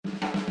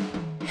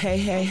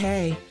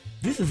Hey.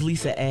 This is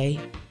Lisa A.,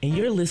 and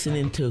you're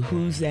listening to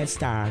Who's That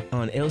Star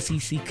on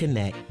LCC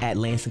Connect at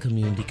Lansing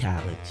Community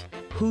College.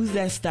 Who's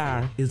That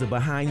Star is a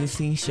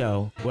behind-the-scenes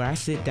show where I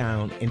sit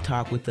down and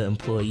talk with the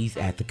employees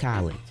at the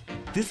college.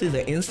 This is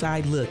an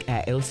inside look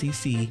at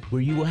LCC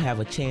where you will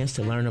have a chance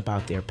to learn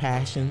about their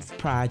passions,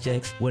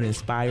 projects, what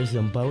inspires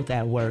them both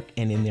at work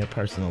and in their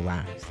personal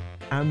lives.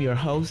 I'm your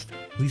host,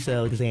 Lisa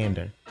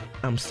Alexander.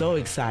 I'm so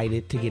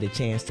excited to get a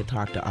chance to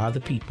talk to all the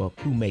people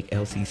who make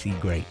LCC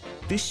great.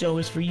 This show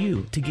is for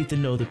you to get to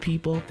know the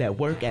people that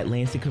work at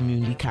Lansing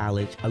Community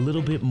College a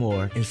little bit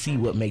more and see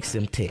what makes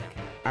them tick.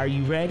 Are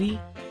you ready?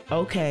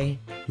 Okay,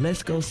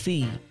 let's go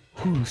see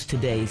who's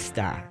today's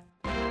star.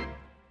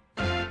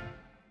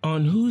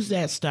 On Who's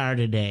That Star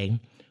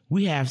today,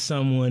 we have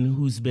someone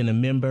who's been a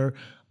member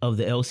of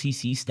the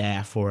LCC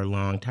staff for a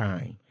long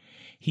time.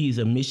 He's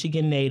a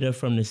Michigan native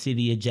from the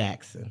city of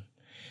Jackson.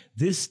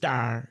 This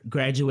star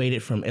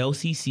graduated from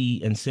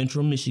LCC and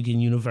Central Michigan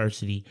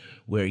University,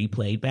 where he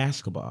played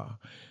basketball.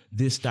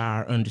 This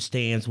star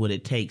understands what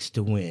it takes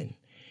to win.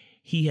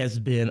 He has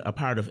been a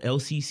part of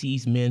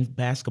LCC's men's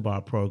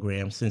basketball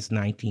program since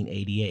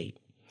 1988.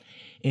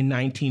 In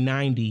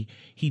 1990,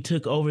 he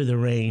took over the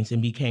reins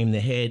and became the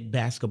head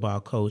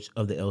basketball coach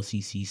of the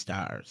LCC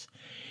Stars.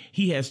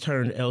 He has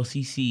turned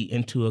LCC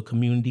into a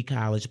community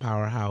college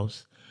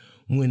powerhouse,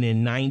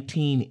 winning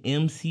 19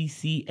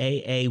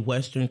 MCCAA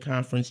Western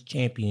Conference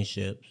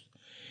championships,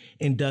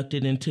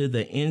 inducted into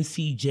the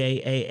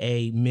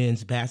NCJAA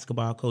Men's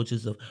Basketball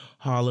Coaches of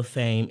Hall of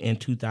Fame in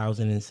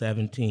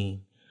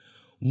 2017,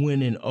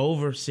 winning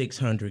over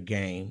 600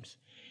 games.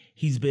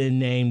 He's been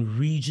named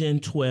Region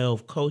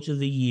 12 Coach of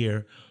the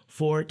Year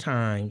 4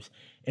 times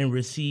and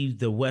received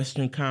the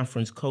Western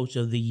Conference Coach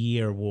of the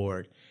Year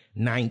award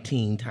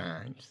 19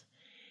 times.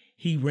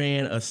 He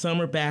ran a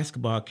summer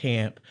basketball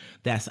camp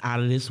that's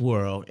out of this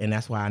world, and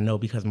that's why I know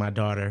because my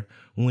daughter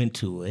went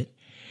to it.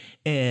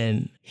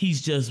 And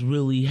he's just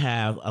really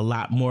have a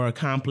lot more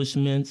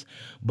accomplishments,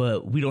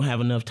 but we don't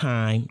have enough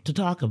time to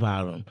talk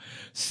about them.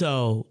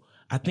 So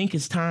I think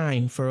it's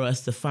time for us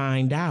to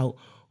find out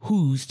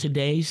who's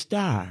today's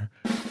star.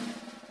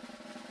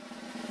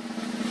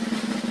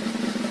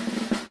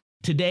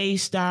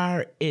 Today's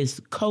star is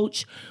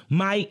Coach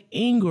Mike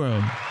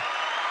Ingram.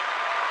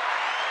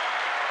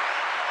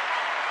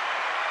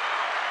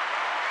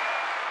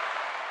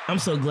 I'm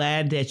so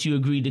glad that you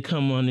agreed to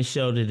come on the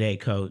show today,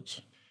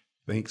 Coach.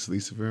 Thanks,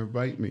 Lisa, for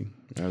inviting me.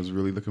 I was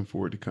really looking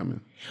forward to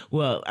coming.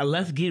 Well,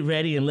 let's get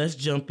ready and let's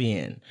jump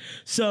in.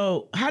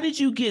 So how did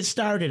you get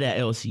started at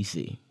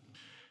LCC?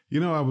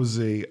 You know, I was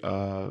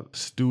a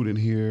student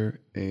here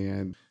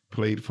and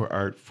played for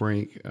Art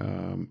Frank.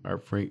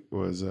 Art Frank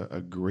was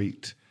a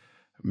great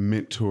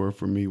mentor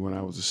for me when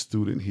I was a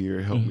student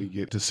here. Helped me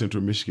get to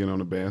Central Michigan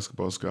on a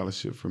basketball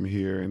scholarship from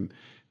here. And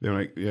then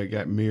I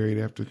got married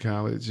after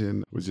college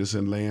and was just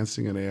in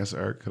Lansing and asked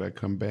Art, could I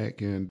come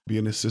back and be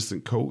an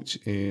assistant coach?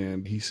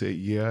 And he said,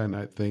 yeah. And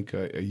I think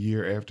a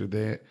year after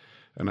that,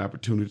 an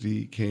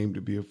opportunity came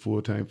to be a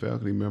full-time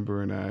faculty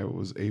member, and I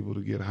was able to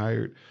get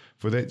hired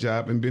for that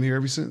job and been here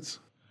ever since.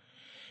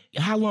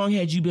 How long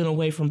had you been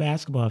away from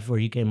basketball before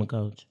you became a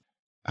coach?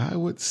 I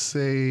would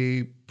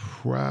say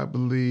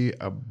probably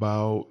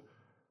about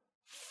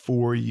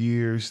 4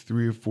 years,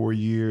 3 or 4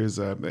 years.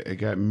 I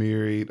got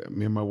married.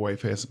 Me and my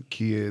wife had some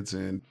kids,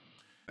 and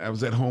I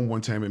was at home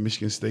one time at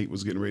Michigan State,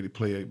 was getting ready to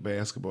play a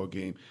basketball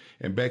game.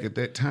 And back at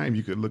that time,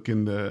 you could look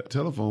in the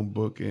telephone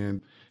book,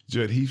 and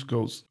Judd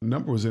Heathcote's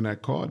number was in. I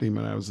called him,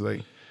 and I was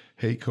like,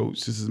 hey,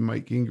 Coach, this is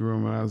Mike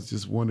Ingram. And I was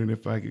just wondering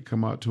if I could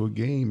come out to a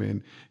game.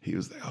 And he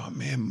was like, oh,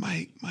 man,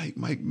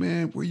 Mike,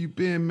 man, where you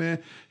been,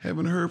 man?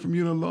 Haven't heard from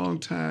you in a long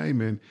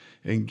time.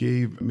 And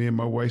gave me and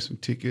my wife some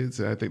tickets.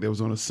 I think that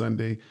was on a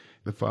Sunday.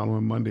 The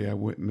following Monday, I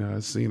went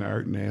and seen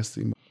Art and asked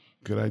him,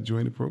 could I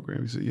join the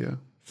program? He said, yeah.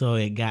 So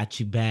it got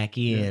you back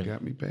in. Yeah, it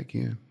got me back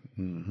in.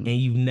 Mm-hmm. And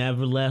you've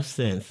never left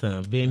since,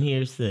 huh? Been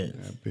here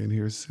since. I've been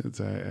here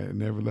since. I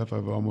never left.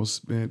 I've almost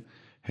spent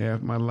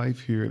half my life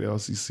here at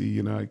LCC.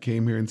 You know, I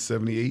came here in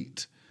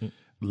 78,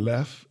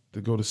 left to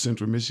go to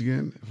Central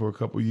Michigan for a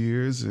couple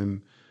years,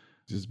 and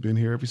just been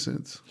here ever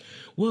since.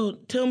 Well,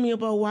 tell me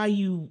about why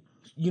you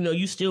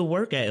still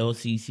work at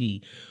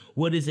LCC.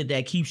 What is it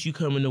that keeps you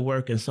coming to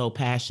work and so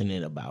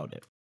passionate about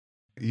it?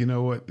 You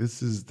know what?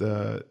 This is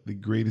the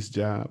greatest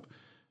job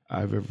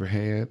I've ever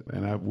had.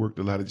 And I've worked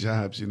a lot of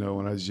jobs, you know,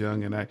 when I was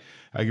young. And I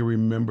can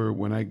remember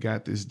when I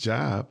got this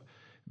job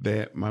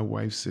that my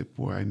wife said,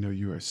 boy, I know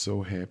you are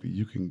so happy.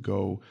 You can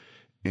go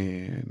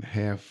and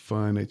have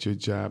fun at your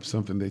job,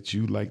 something that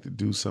you like to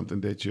do,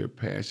 something that you're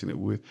passionate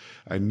with.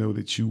 I know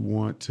that you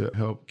want to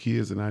help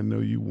kids, and I know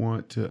you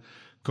want to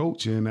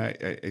coach. And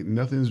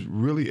nothing's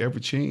really ever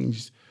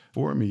changed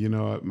for me. You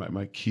know,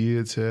 my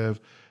kids have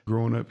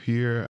grown up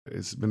here.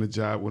 It's been a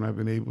job when I've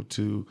been able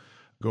to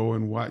go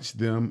and watch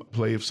them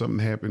play. If something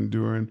happened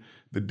during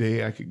the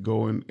day, I could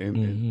go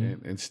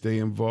and stay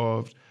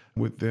involved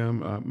with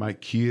them. My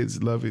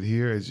kids love it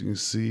here. As you can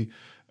see,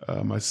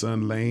 my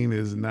son Lane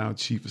is now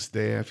chief of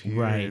staff here.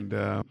 Right.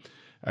 And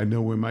I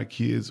know when my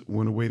kids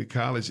went away to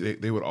college,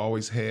 they would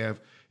always have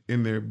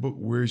in their book,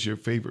 where's your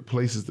favorite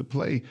places to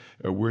play,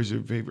 or where's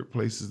your favorite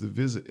places to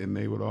visit? And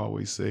they would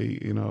always say,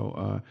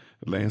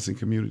 Lansing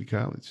Community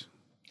College.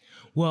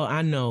 Well,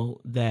 I know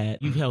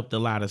that you've helped a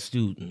lot of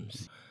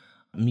students.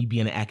 Me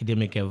being an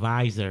academic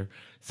advisor,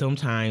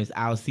 sometimes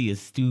I'll see a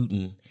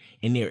student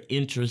and they're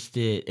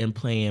interested in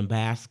playing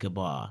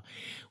basketball.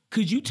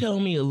 Could you tell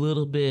me a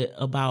little bit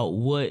about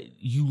what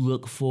you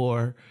look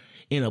for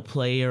in a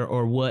player,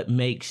 or what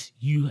makes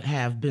you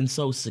have been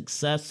so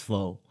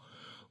successful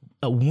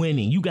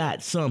winning? You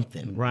got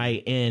something,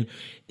 right? And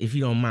if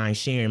you don't mind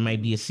sharing, it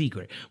might be a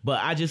secret.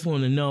 But I just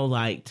want to know,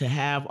 like, to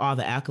have all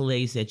the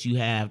accolades that you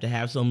have, to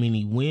have so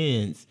many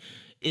wins,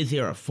 is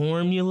there a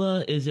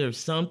formula? Is there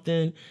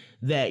something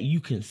that you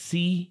can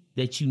see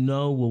that you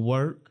know will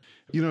work?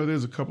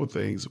 There's a couple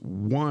things.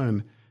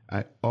 One,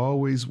 I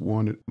always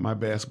wanted my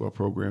basketball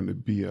program to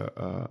be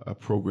a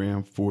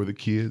program for the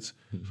kids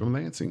from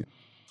Lansing.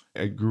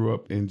 I grew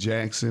up in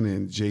Jackson,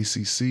 and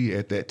JCC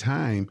at that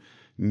time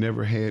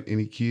never had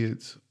any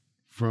kids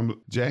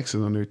from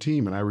Jackson on their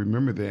team. And I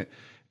remember that,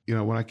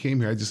 when I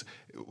came here,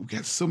 we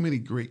got so many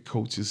great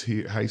coaches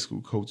here, high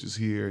school coaches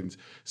here, and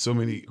so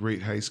many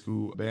great high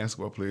school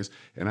basketball players.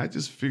 And I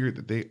just figured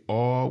that they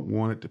all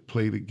wanted to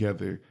play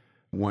together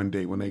one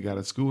day when they got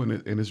to school.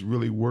 And it's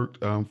really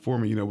worked for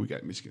me. We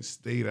got Michigan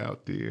State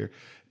out there.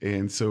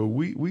 And so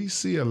we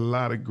see a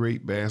lot of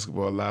great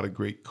basketball, a lot of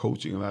great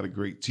coaching, a lot of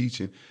great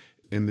teaching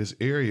in this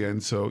area.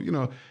 And so,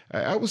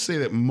 I would say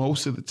that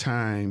most of the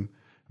time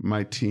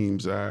my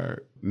teams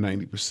are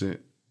 90%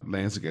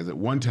 Lansing guys. At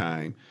one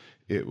time,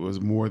 it was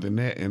more than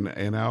that.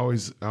 And I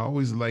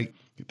always like,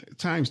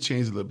 times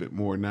change a little bit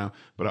more now,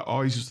 but I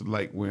always used to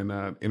like when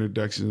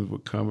introductions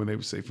would come and they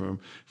would say from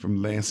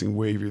Lansing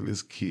Waverly,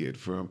 this kid,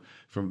 from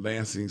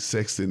Lansing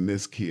Sexton,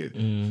 this kid,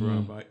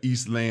 from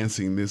East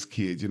Lansing, this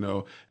kid,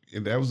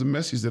 and that was the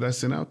message that I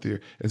sent out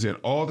there, and saying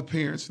all the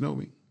parents know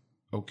me.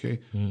 Okay.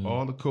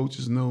 All the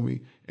coaches know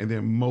me. And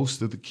then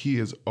most of the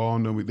kids all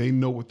know me. They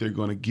know what they're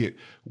going to get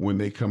when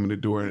they come in the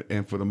door.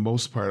 And for the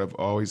most part, I've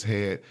always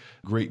had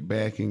great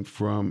backing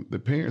from the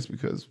parents,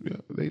 because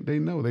they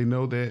know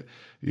that,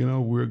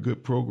 we're a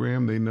good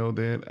program. They know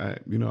that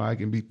I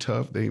can be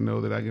tough. They know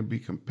that I can be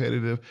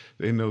competitive.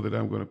 They know that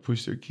I'm going to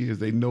push their kids.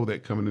 They know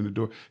that coming in the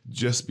door,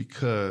 just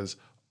because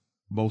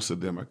most of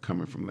them are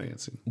coming from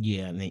Lansing.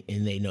 Yeah, and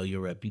they know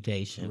your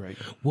reputation. Right.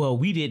 Well,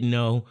 we didn't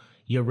know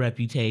your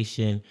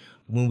reputation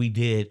when we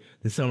did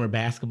the summer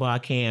basketball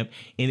camp.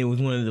 And it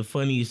was one of the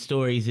funniest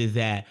stories is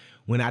that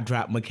when I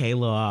dropped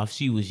Michaela off,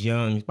 she was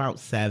young, about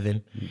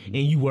 7, and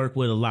you work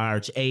with a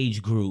large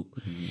age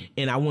group.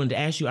 And I wanted to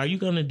ask you, are you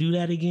going to do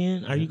that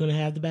again? Are you going to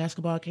have the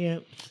basketball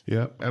camp?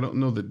 Yeah, I don't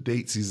know the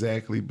dates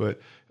exactly, but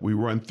we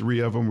run 3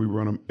 of them. We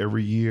run them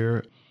every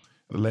year.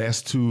 The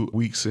last 2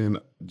 weeks in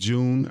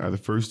June are the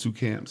first 2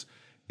 camps,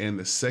 and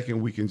the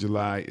second week in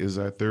July is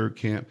our 3rd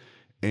camp.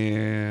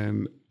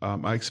 And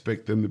I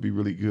expect them to be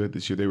really good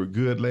this year. They were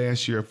good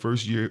last year,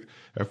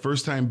 our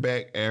first time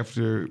back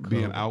after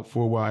being out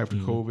for a while after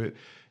COVID.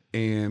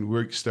 And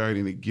we're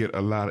starting to get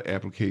a lot of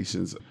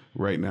applications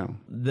right now.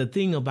 The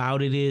thing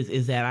about it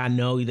is that I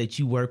know that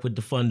you work with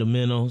the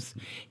fundamentals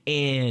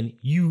and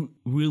you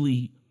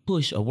really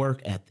push a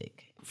work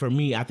ethic. For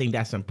me, I think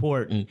that's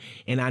important.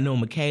 And I know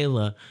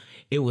Michaela,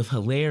 it was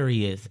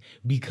hilarious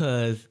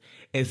because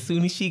as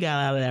soon as she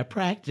got out of that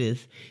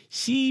practice,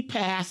 she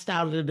passed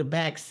out of the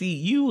back seat.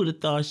 You would have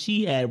thought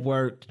she had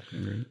worked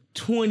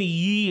 20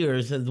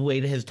 years as the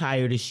way as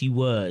tired as she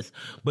was.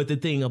 But the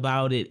thing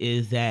about it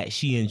is that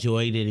she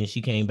enjoyed it and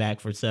she came back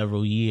for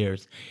several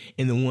years.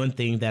 And the one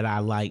thing that I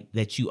like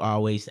that you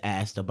always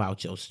asked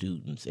about your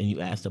students and you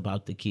asked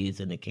about the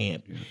kids in the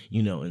camp,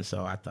 and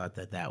so I thought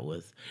that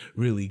was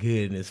really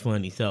good and it's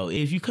funny. So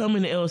if you come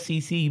in the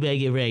LCC, you better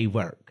get ready to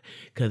work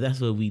because that's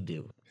what we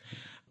do.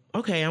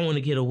 Okay, I want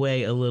to get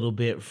away a little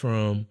bit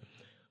from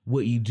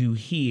what you do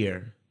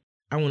here.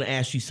 I want to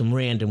ask you some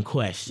random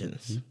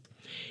questions.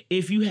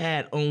 If you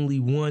had only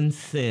one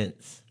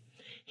sense,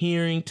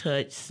 hearing,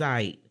 touch,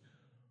 sight,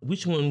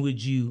 which one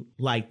would you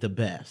like the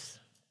best?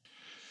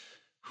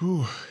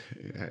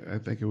 I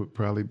think it would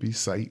probably be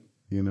sight.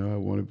 I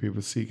want to be able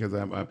to see because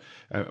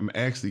I'm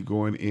actually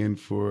going in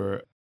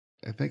for,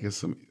 I think it's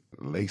some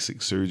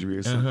LASIK surgery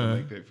or something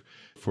like that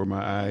for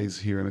my eyes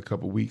here in a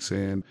couple of weeks,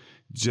 and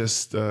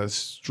just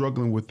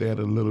struggling with that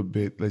a little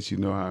bit lets you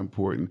know how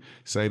important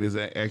sight is.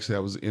 Actually, I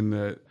was in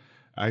the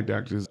eye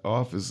doctor's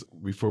office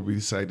before we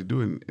decided to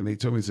do it, and they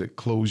told me, said,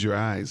 close your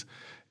eyes.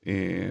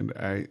 And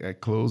I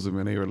closed them,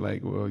 and they were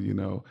like, well,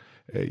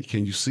 hey,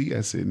 can you see? I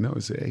said, no. I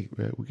said, hey,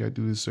 man, we got to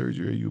do this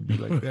surgery. You'll be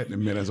like that in a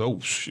minute. I said, oh,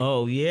 shit.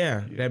 Oh,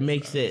 yeah. That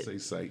makes it. Say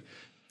sight.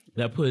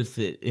 That puts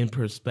it in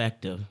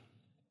perspective.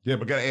 Yeah,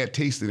 but got to add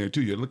taste in there,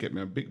 too. You look at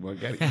me, I'm a big one.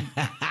 Got to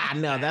eat.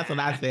 No, that's what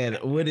I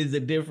said. What is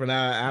it different?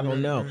 I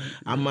don't know.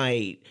 I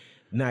might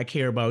not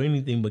care about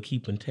anything but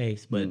keeping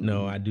taste, but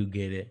no, I do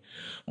get it.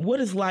 What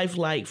is life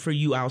like for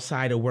you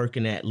outside of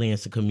working at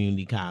Lansing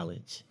Community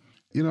College?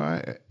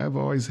 I've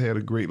always had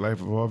a great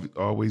life. I've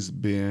always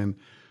been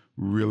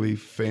really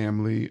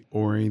family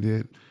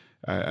oriented.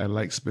 I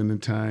like spending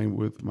time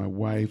with my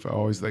wife. I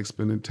always like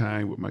spending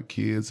time with my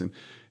kids and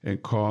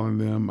calling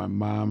them. My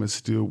mom is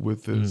still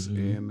with us.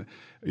 And,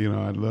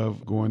 I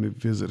love going to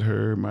visit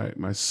her,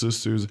 my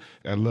sisters.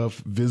 I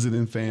love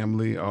visiting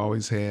family. I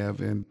always have.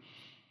 And,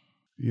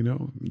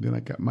 then I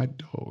got my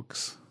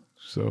dogs.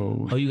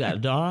 So. Oh, you got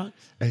dogs?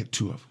 I had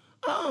 2 of them.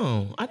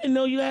 Oh, I didn't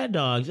know you had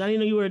dogs. I didn't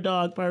know you were a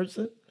dog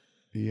person.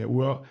 Yeah,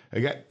 well, I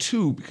got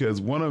 2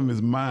 because one of them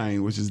is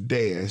mine, which is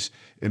Dash,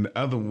 and the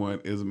other one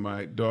is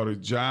my daughter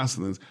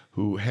Jocelyn's,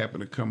 who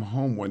happened to come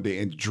home one day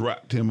and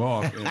dropped him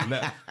off and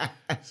left.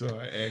 So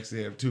I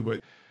actually have 2.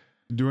 But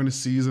during the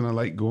season, I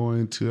like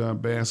going to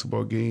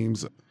basketball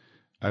games.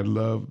 I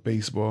love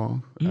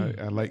baseball.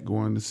 I like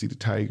going to see the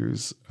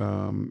Tigers,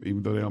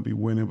 even though they don't be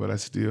winning, but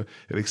it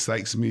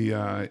excites me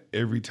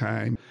every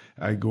time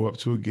I go up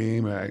to a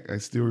game. I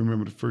still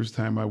remember the first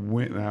time I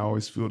went, and I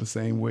always feel the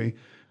same way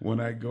when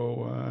I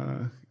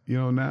go,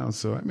 now.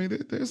 So,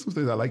 there's some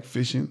things. I like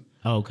fishing.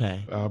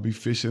 Okay. I'll be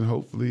fishing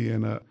hopefully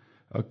in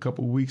a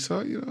couple weeks. So,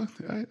 I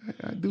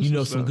do You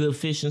know some some good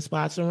fishing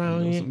spots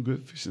around here? some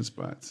good fishing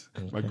spots.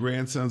 Okay. My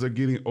grandsons are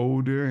getting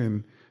older,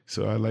 and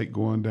so I like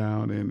going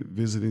down and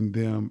visiting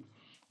them.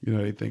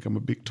 They think I'm a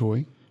big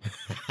toy.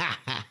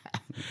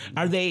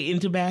 Are they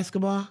into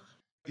basketball?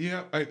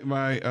 Yeah,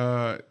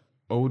 my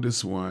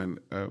oldest one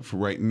for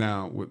right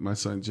now with my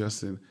son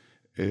Justin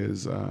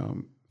is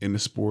into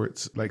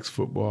sports, likes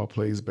football,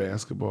 plays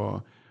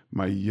basketball.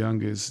 My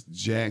youngest,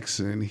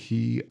 Jackson,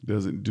 he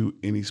doesn't do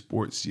any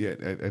sports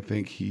yet. I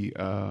think he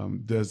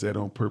does that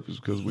on purpose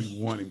because we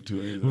want him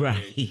to.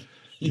 Right.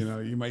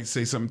 You might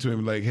say something to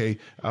him like, hey,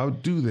 I'll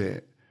do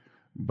that,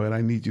 but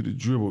I need you to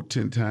dribble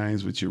 10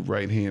 times with your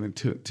right hand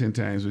and 10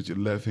 times with your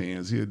left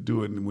hands. He'll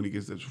do it, and when he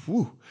gets that,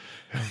 whew,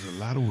 that was a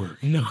lot of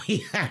work. No,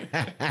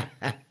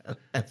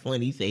 that's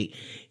when he say,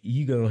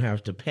 you're going to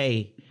have to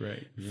pay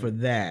for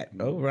that.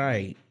 All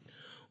right.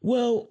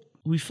 Well,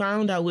 we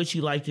found out what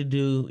you like to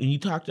do, and you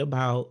talked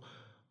about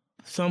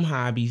some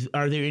hobbies.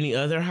 Are there any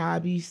other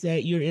hobbies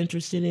that you're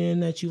interested in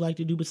that you like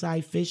to do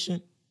besides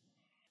fishing?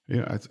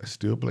 Yeah, I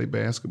still play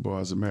basketball.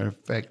 As a matter of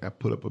fact, I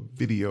put up a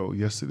video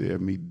yesterday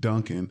of me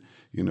dunking,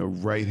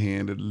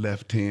 right-handed,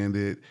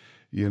 left-handed,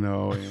 and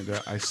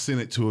I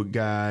sent it to a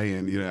guy,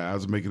 and, I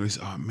was making this,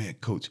 oh, man,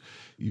 coach,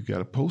 you got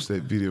to post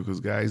that video because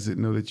guys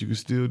didn't know that you could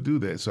still do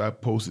that. So I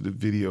posted the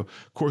video.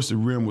 Of course, the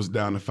rim was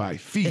down to 5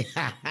 feet,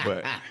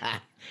 but...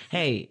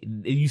 Hey,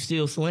 you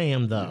still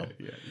slam, though.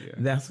 Yeah.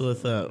 That's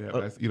what's up.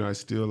 Yeah, I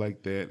still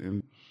like that.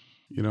 And,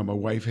 my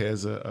wife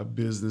has a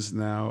business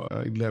now,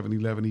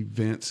 1111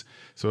 Events.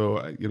 So,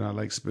 I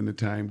like spending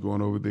time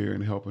going over there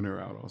and helping her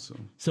out also.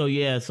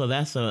 So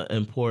that's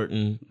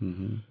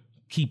important,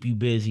 keep you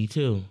busy,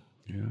 too.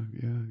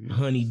 Yeah.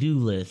 Honey-do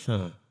list,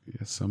 huh?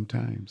 Yeah,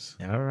 sometimes.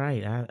 All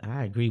right.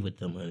 I agree with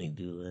them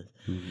honey-do list.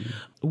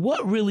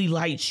 What really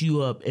lights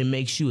you up and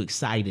makes you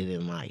excited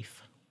in life?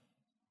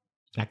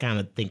 I kind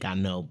of think I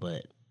know,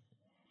 but...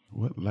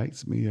 What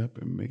lights me up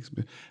and makes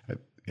me...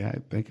 I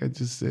think I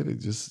just said it.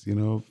 Just,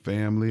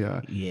 family.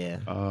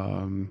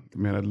 Man,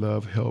 I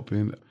love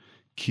helping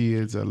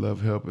kids. I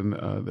love helping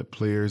the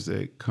players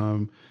that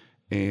come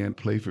and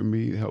play for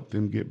me, help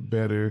them get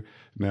better,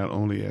 not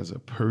only as a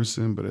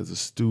person, but as a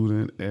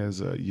student,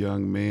 as a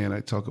young man. I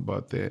talk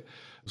about that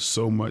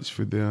so much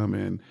for them.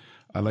 And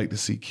I like to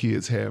see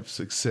kids have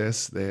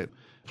success that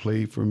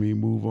play for me,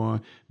 move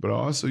on. But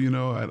also,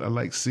 I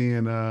like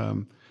seeing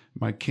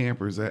my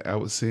campers. I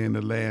would say in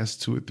the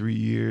last 2 or 3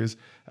 years,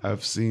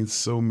 I've seen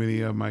so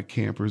many of my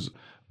campers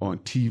on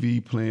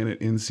TV playing at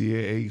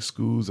NCAA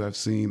schools. I've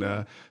seen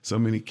so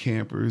many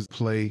campers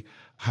play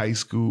high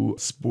school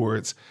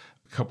sports.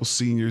 A couple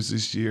seniors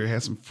this year,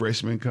 had some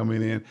freshmen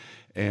coming in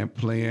and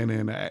playing.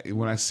 And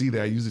when I see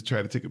that, I usually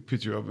try to take a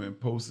picture of it and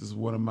post as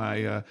one of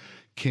my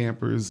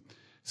campers.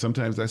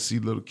 Sometimes I see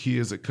little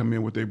kids that come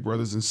in with their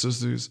brothers and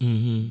sisters.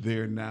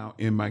 They're now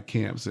in my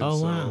camps. And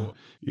wow.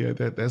 Yeah,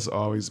 that's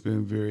always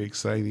been very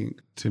exciting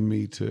to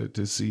me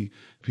to see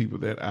people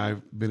that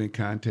I've been in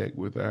contact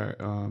with are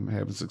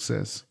having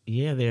success.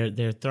 Yeah,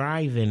 they're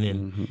thriving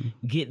and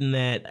getting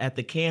that at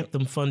the camp,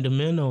 them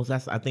fundamentals.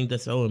 I think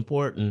that's so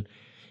important,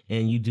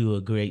 and you do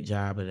a great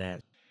job of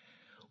that.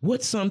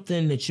 What's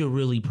something that you're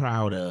really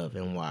proud of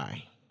and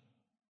why?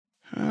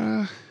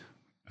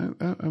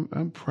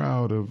 I'm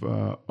proud of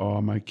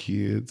all my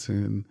kids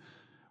and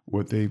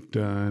what they've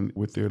done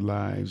with their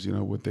lives,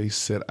 what they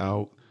set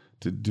out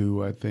to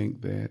do. I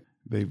think that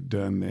they've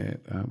done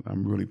that.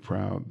 I'm really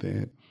proud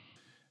that,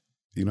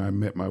 I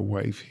met my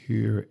wife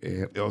here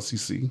at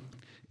LCC,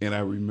 and I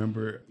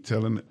remember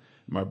telling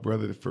my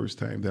brother the first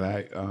time that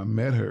I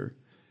met her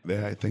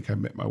that I think I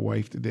met my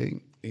wife today.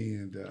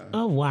 And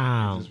oh,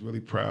 wow. I'm just really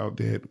proud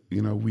that,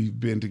 we've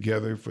been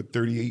together for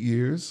 38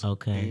 years.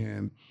 Okay.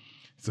 And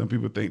some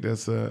people think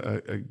that's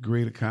a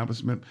great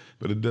accomplishment,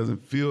 but it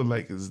doesn't feel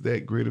like it's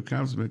that great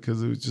accomplishment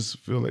because it just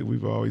feel like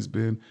we've always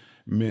been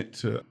meant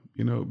to,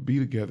 be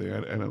together.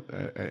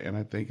 And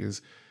I think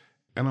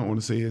I don't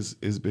want to say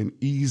it's been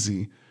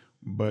easy,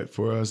 But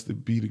for us to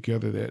be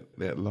together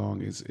that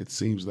long, it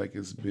seems like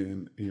it's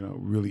been,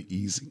 really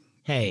easy.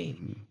 Hey,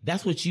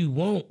 that's what you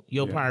want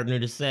your Yeah. partner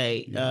to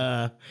say,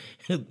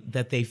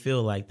 that they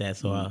feel like that.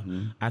 So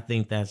I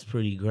think that's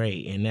pretty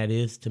great. And that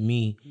is, to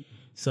me,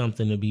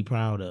 something to be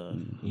proud of,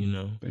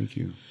 Thank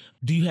you.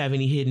 Do you have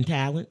any hidden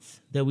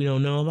talents that we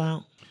don't know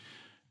about?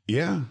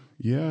 Yeah.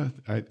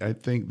 I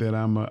think that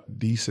I'm a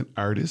decent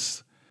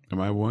artist. And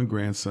my one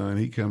grandson,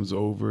 he comes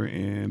over,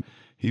 and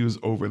he was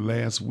over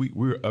last week.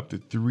 We were up to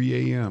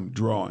 3 a.m.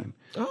 drawing.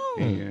 Oh.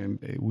 And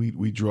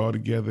we draw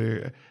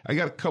together. I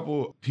got a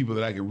couple people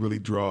that I can really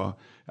draw.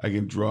 I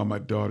can draw my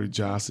daughter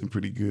Jocelyn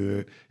pretty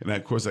good. And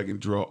of course I can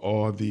draw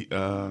all the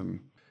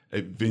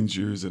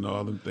Avengers and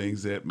all them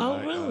things that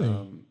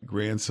my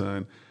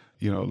grandson,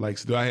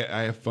 likes to do.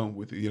 I have fun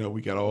with it.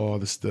 We got all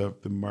the stuff,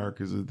 the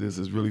markers of this.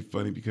 Is really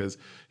funny because,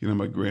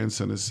 my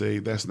grandson will say,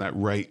 "That's not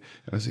right."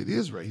 And I say, "It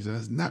is right." He said,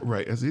 "That's not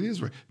right." I said, "It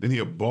is right." Then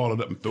he'll ball it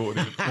up and throw it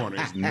in the corner.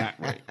 It's not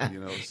right,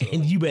 So,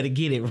 and you better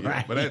get it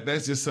right. But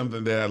that's just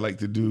something that I like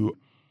to do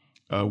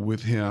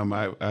with him.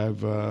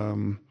 I've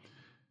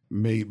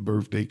made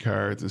birthday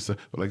cards and stuff.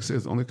 But like I said,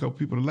 there's only a couple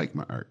people that like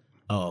my art.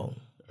 Oh.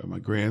 My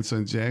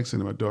grandson Jackson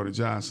and my daughter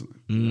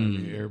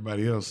Jocelyn.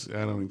 Everybody else,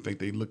 I don't even think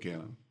they look at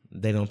them.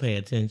 They don't pay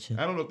attention.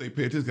 I don't know if they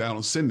pay attention. 'Cause I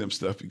don't send them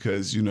stuff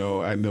because, I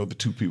know the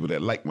two people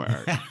that like my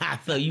art.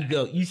 So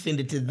you send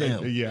it to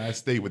them. I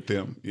stay with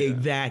them. Yeah.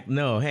 Exactly.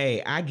 No,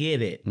 hey, I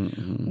get it.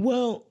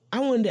 Well, I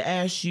wanted to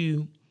ask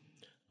you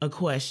a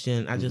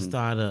question I just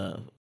thought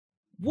of.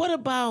 What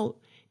about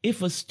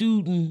if a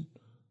student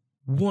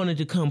wanted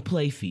to come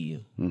play for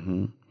you?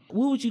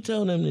 What would you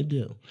tell them to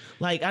do?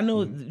 Like, I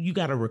know you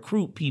got to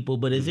recruit people,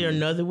 but is there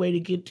another way to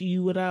get to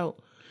you without?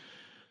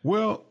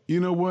 Well,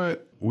 you know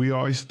what? We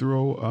always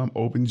throw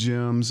open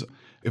gyms.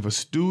 If a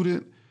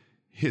student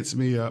hits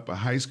me up, a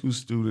high school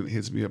student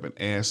hits me up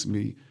and asks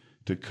me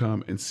to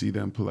come and see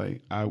them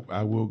play,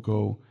 I will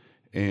go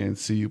and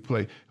see you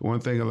play. One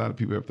thing a lot of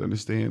people have to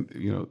understand,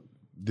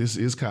 this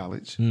is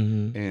college,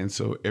 and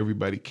so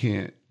everybody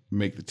can't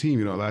make the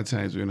team. A lot of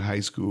times we're in high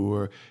school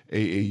or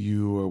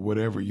AAU or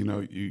whatever,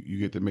 you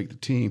get to make the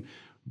team.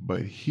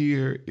 But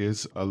here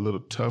it's a little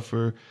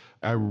tougher.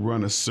 I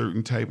run a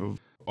certain type of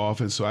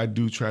offense, so I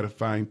do try to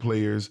find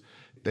players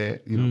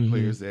that,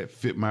 players that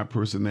fit my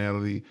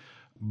personality.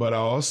 But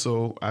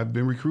I've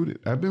been recruited.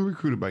 I've been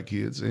recruited by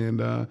kids,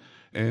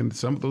 and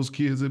some of those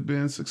kids have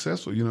been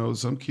successful.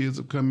 Some kids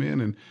have come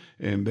in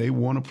and they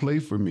want to play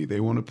for me.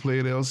 They want to play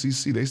at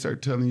LCC. They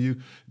start telling you,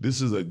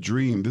 this is a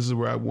dream. This is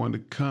where I want to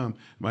come.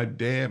 My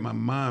dad, my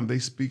mom, they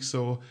speak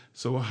so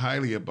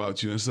highly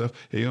about you and stuff.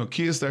 And,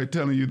 kids start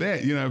telling you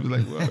that. I was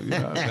like, well, I'm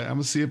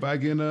gonna see if I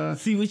can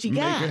see what you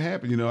got. Make it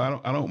happen.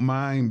 I don't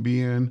mind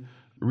being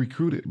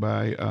recruited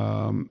by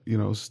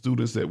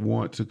students that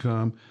want to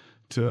come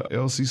to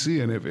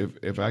LCC, and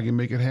if I can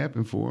make it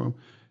happen for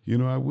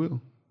them, I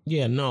will.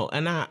 Yeah, no,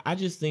 and I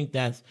just think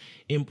that's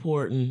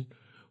important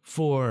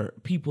for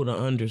people to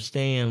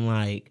understand.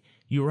 Like,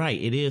 you're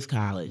right, it is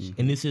college,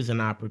 and this is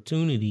an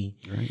opportunity.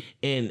 Right.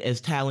 And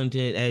as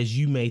talented as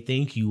you may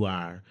think you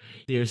are,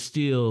 there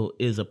still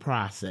is a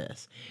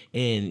process.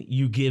 And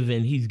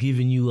he's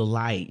giving you a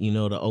light,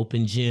 the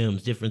open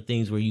gyms, different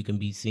things where you can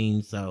be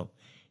seen. So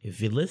if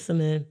you're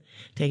listening,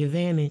 take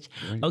advantage.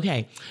 Right.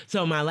 Okay,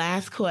 so my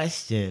last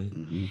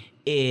question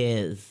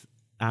is,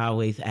 I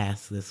always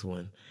ask this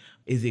one.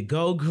 Is it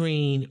go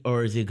green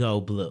or is it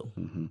go blue?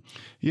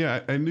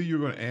 Yeah, I knew you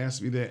were going to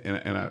ask me that, and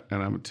I'm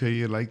going to tell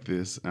you like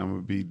this. I'm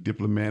going to be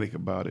diplomatic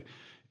about it.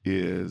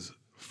 Is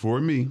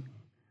for me,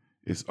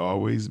 it's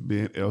always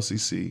been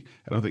LCC.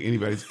 I don't think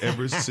anybody's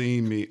ever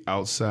seen me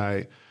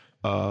outside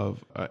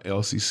of a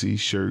LCC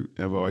shirt.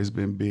 I've always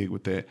been big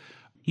with that.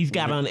 He's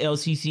got on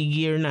LCC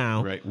gear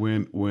now. Right.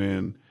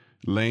 When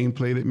Lane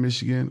played at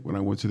Michigan, when I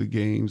went to the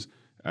games,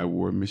 I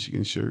wore a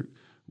Michigan shirt.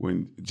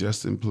 When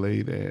Justin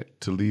played at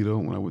Toledo,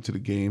 when I went to the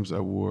games, I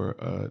wore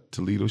a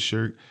Toledo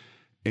shirt.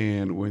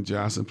 And when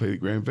Johnson played at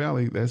Grand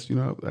Valley, that's,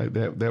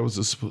 that was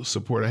the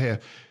support I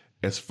have.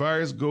 As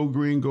far as go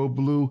green, go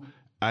blue,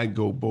 I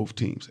go both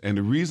teams. And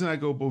the reason I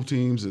go both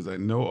teams is I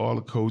know all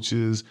the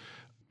coaches.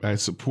 I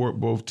support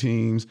both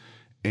teams.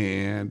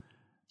 And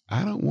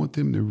I don't want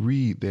them to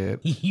read that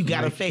you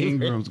got Mike a favorite.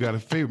 Ingram's got a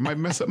favorite. Might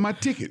mess up my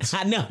tickets.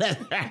 I know,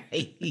 that's right.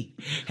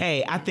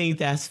 Hey, I think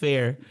that's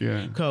fair,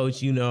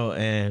 Coach.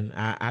 And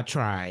I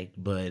tried,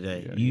 but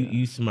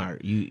you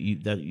smart. You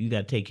got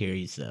to take care of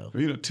yourself.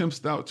 Tim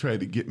Stout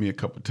tried to get me a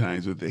couple of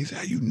times, but they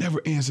said, you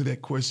never answer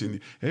that question.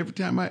 Every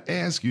time I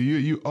ask you,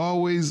 you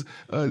always,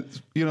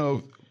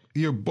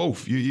 you're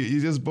both.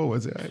 You're just both. I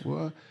said, all right,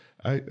 well.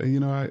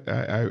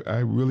 I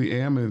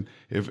really am, and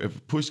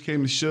if push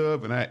came to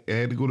shove, and I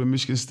had to go to a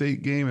Michigan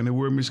State game and I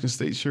wear a Michigan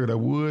State shirt, I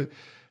would.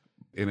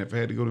 And if I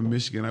had to go to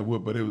Michigan, I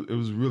would. But it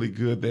was really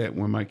good that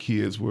when my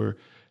kids were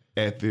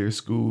at their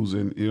schools,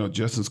 and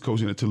Justin's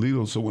coaching at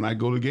Toledo, so when I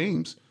go to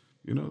games,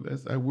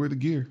 I wear the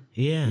gear.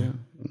 Yeah.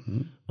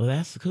 Mm-hmm. Well,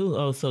 that's cool.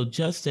 Oh, so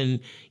Justin,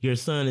 your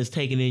son, is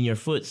taking in your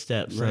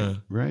footsteps, huh?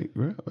 Right.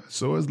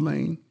 So is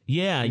Lane.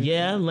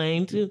 Yeah,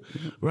 Lane too.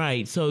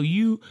 Right. So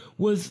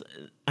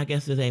I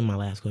guess this ain't my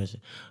last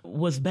question.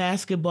 Was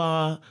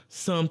basketball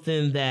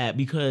something that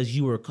because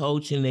you were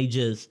coaching, they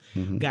just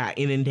got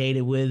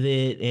inundated with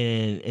it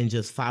and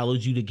just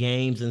followed you to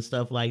games and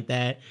stuff like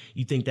that?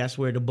 You think that's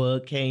where the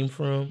bug came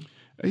from?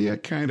 Yeah,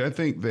 kind of. I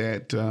think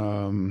that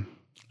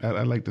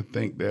I like to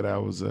think that I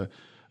was a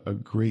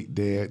great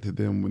dad to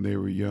them when they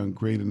were young,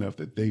 great enough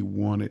that they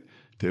wanted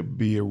to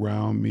be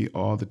around me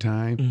all the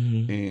time.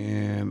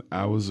 And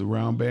I was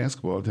around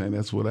basketball all the time.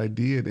 That's what I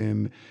did.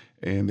 And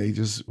they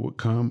just would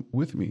come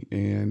with me.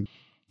 And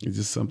it's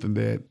just something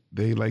that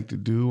they like to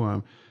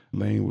do.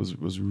 Lane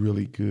was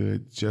really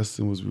good.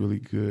 Justin was really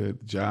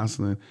good.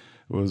 Jocelyn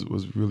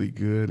was really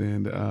good.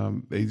 And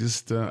they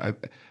just, I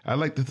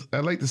like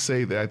to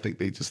say that I think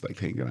they just liked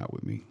hanging out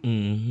with me.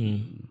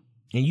 Mm-hmm.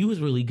 And you was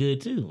really good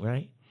too,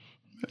 right?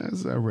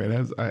 That's all right.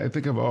 I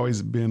think I've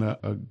always been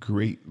a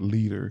great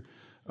leader,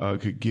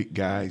 could get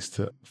guys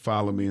to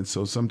follow me. And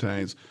so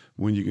sometimes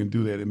when you can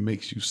do that, it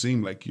makes you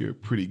seem like you're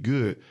pretty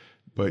good,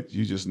 but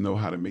you just know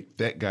how to make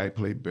that guy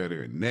play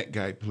better and that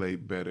guy play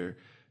better.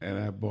 And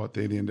I brought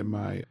that into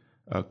my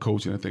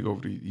coaching. I think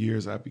over the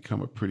years, I've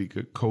become a pretty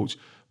good coach.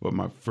 But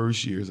my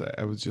first years,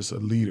 I was just a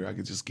leader. I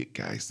could just get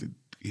guys to,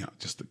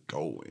 just to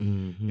go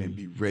and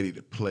be ready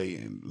to play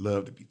and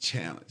love to be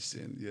challenged.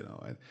 And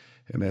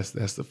that's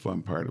the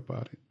fun part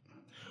about it.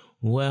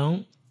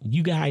 Well,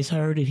 you guys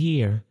heard it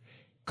here.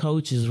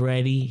 Coach is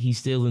ready. He's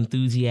still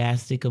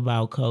enthusiastic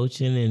about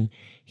coaching and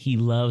he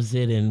loves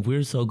it. And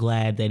we're so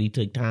glad that he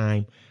took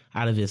time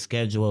out of his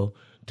schedule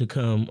to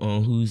come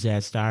on Who's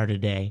That Star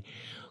today.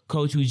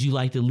 Coach, would you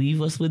like to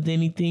leave us with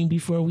anything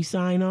before we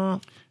sign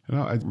off?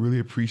 I really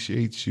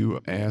appreciate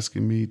you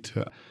asking me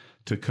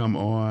to come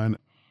on.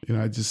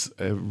 I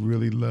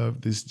really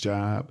love this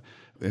job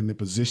and the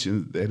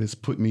position that it's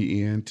put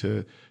me in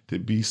to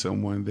be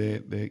someone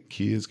that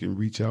kids can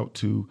reach out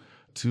to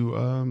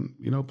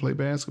play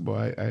basketball.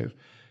 I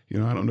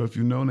don't know if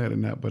you know that or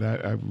not, but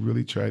I've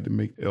really tried to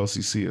make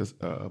LCC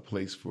a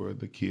place for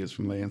the kids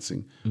from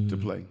Lansing to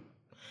play.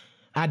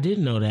 I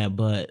didn't know that,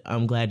 but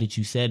I'm glad that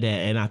you said that,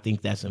 and I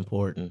think that's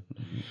important.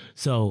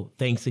 So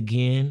thanks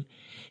again.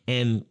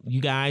 And you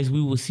guys, we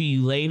will see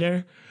you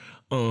later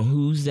on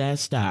Who's That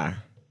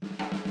Star?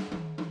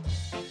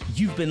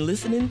 You've been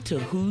listening to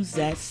Who's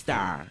That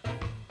Star?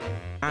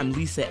 I'm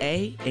Lisa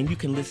A., and you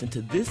can listen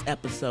to this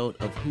episode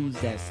of Who's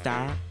That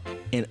Star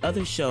and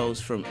other shows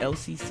from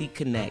LCC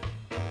Connect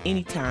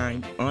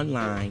anytime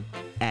online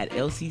at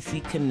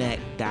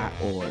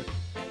lccconnect.org.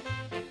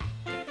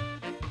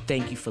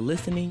 Thank you for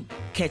listening.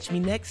 Catch me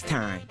next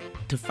time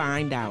to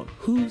find out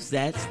who's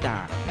that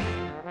star.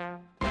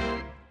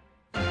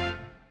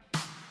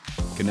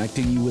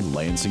 Connecting you with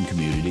Lansing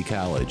Community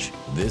College.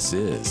 This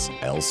is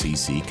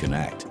LCC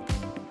Connect.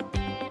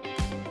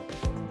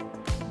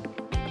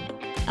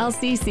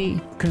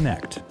 LCC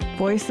Connect.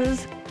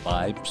 Voices,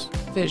 Vibes,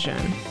 Vision.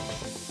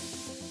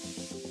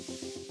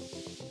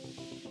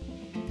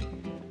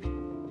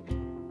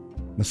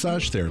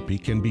 Massage therapy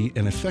can be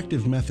an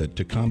effective method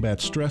to combat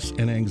stress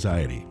and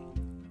anxiety.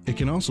 It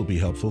can also be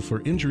helpful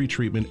for injury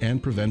treatment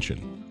and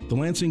prevention. The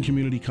Lansing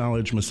Community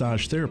College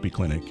Massage Therapy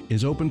Clinic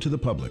is open to the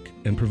public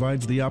and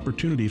provides the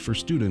opportunity for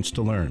students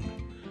to learn.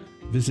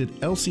 Visit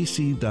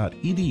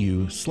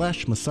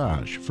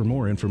lcc.edu/massage for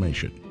more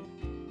information.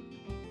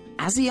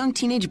 As a young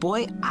teenage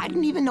boy, I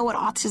didn't even know what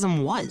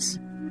autism was.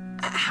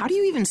 How do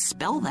you even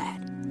spell that?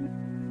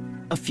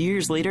 A few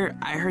years later,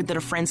 I heard that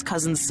a friend's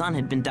cousin's son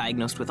had been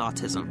diagnosed with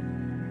autism.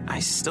 I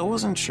still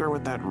wasn't sure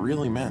what that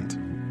really meant.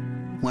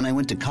 When I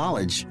went to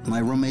college, my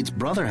roommate's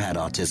brother had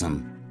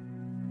autism.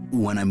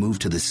 When I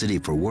moved to the city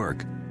for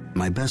work,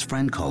 my best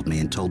friend called me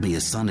and told me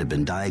his son had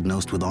been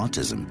diagnosed with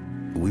autism.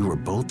 We were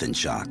both in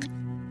shock.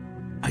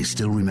 I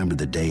still remember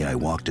the day I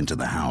walked into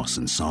the house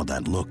and saw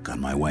that look on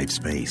my wife's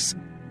face.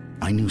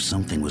 I knew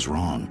something was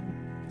wrong.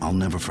 I'll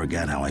never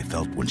forget how I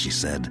felt when she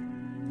said,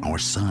 "Our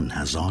son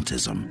has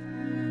autism."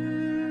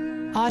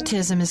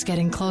 Autism is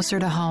getting closer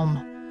to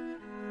home.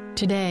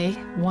 Today,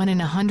 1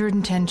 in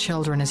 110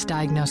 children is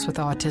diagnosed with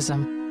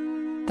autism.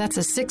 That's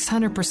a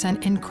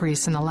 600%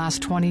 increase in the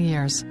last 20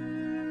 years.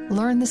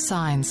 Learn the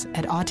signs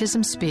at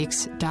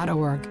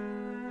autismspeaks.org.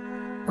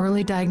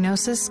 Early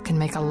diagnosis can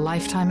make a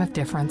lifetime of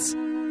difference.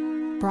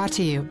 Brought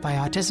to you by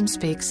Autism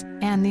Speaks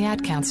and the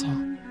Ad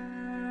Council.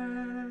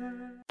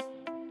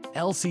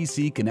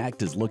 LCC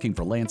Connect is looking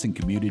for Lansing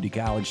Community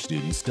College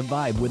students to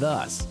vibe with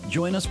us.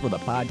 Join us for the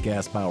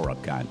Podcast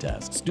Power-Up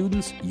Contest.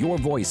 Students, your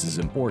voice is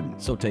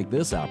important, so take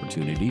this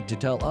opportunity to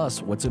tell us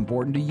what's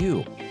important to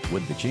you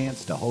with the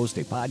chance to host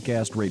a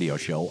podcast radio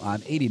show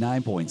on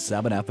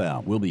 89.7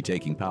 FM. We'll be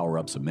taking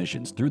Power-Up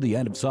submissions through the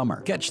end of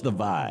summer. Catch the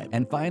vibe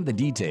and find the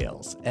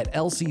details at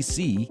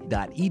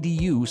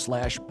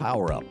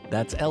lcc.edu/powerup.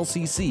 That's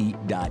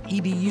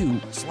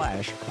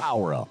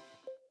lcc.edu/powerup.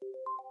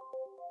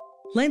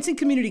 Lansing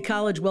Community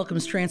College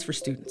welcomes transfer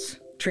students.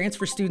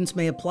 Transfer students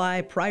may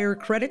apply prior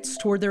credits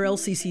toward their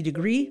LCC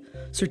degree,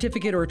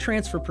 certificate, or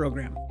transfer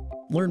program.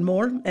 Learn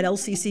more at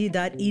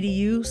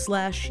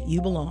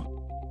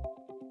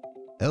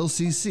lcc.edu/youbelong.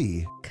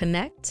 LCC.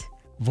 Connect.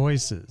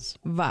 Voices.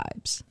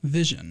 Vibes.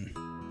 Vision.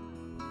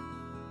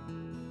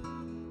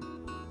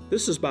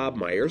 This is Bob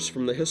Myers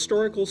from the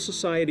Historical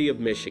Society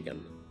of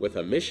Michigan with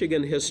a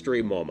Michigan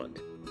History Moment.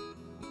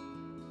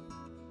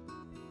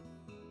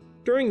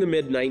 During the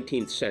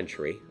mid-19th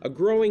century, a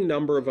growing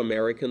number of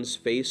Americans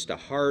faced a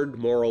hard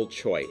moral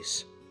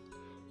choice.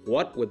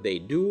 What would they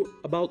do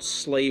about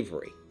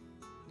slavery?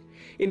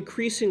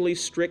 Increasingly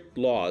strict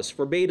laws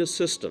forbade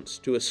assistance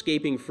to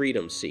escaping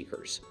freedom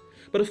seekers,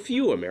 but a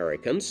few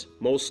Americans,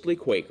 mostly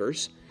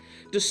Quakers,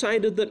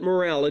 decided that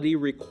morality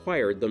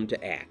required them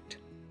to act.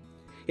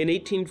 In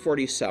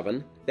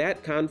 1847,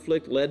 that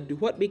conflict led to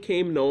what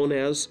became known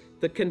as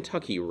the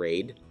Kentucky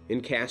Raid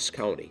in Cass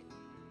County.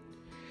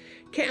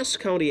 Cass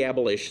County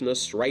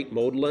abolitionists Wright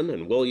Modlin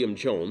and William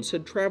Jones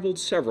had traveled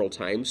several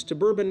times to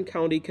Bourbon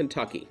County,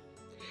 Kentucky,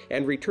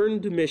 and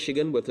returned to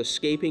Michigan with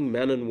escaping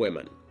men and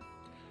women.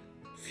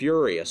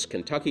 Furious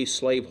Kentucky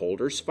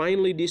slaveholders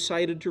finally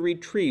decided to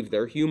retrieve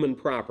their human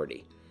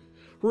property,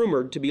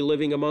 rumored to be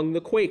living among the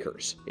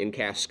Quakers in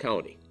Cass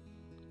County.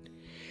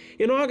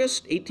 In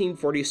August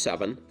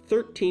 1847,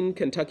 13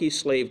 Kentucky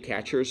slave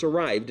catchers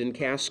arrived in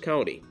Cass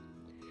County.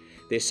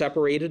 They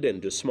separated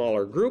into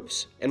smaller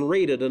groups and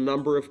raided a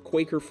number of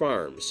Quaker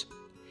farms.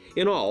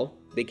 In all,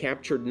 they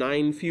captured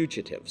 9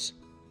 fugitives.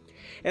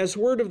 As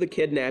word of the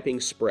kidnapping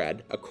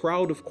spread, a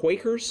crowd of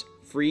Quakers,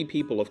 free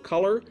people of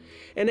color,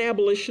 and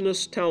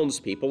abolitionist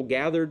townspeople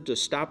gathered to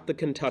stop the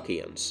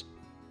Kentuckians.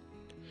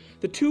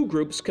 The two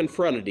groups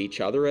confronted each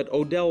other at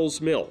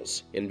Odell's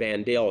Mills in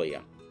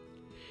Vandalia.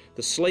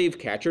 The slave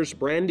catchers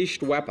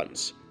brandished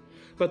weapons,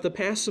 but the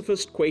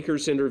pacifist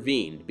Quakers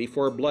intervened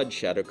before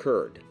bloodshed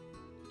occurred.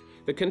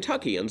 The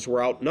Kentuckians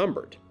were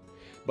outnumbered,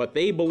 but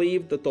they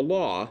believed that the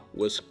law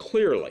was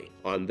clearly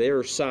on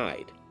their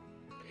side.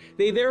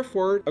 They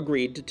therefore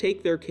agreed to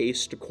take their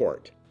case to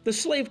court. The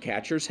slave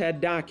catchers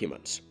had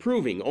documents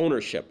proving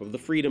ownership of the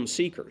freedom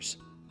seekers.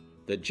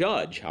 The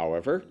judge,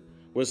 however,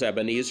 was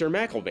Ebenezer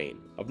McIlvaine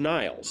of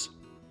Niles.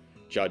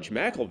 Judge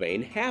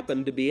McIlvaine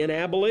happened to be an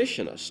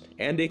abolitionist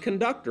and a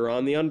conductor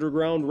on the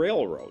Underground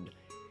Railroad,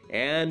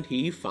 and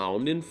he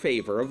found in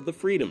favor of the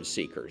freedom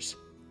seekers.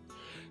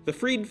 The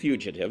freed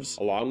fugitives,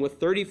 along with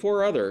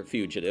 34 other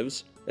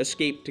fugitives,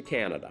 escaped to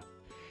Canada.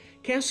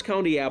 Cass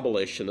County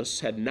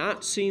abolitionists had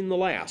not seen the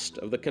last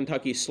of the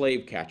Kentucky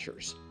slave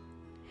catchers.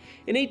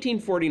 In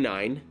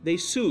 1849, they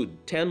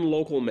sued 10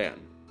 local men,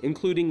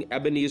 including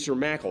Ebenezer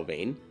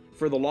McIlvaine,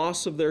 for the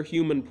loss of their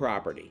human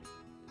property.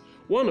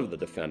 One of the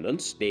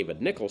defendants, David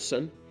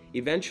Nicholson,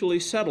 eventually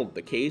settled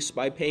the case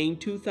by paying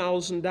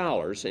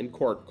 $2,000 in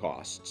court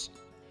costs.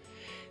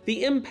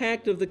 The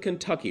impact of the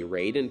Kentucky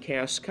Raid in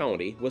Cass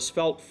County was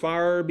felt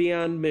far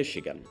beyond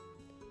Michigan.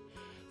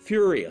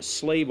 Furious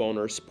slave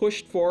owners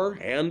pushed for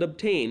and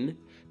obtained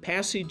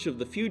passage of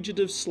the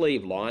Fugitive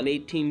Slave Law in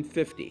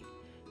 1850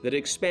 that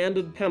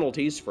expanded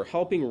penalties for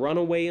helping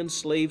runaway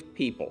enslaved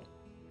people.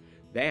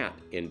 That,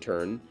 in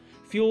turn,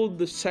 fueled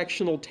the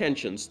sectional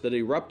tensions that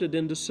erupted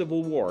into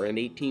civil war in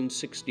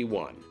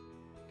 1861.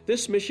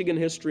 This Michigan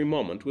History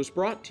Moment was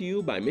brought to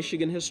you by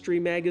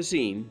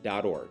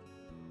MichiganHistoryMagazine.org.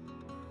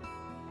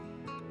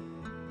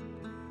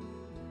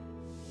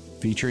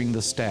 Featuring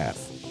the staff,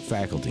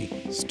 faculty,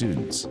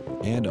 students,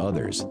 and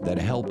others that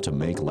help to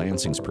make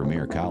Lansing's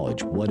premier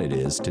college what it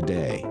is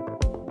today.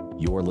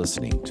 You're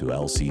listening to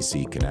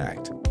LCC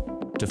Connect.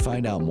 To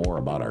find out more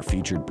about our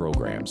featured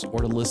programs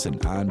or to listen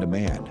on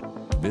demand,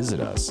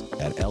 visit us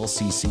at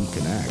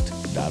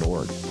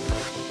lcconnect.org.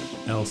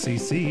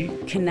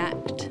 LCC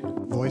Connect.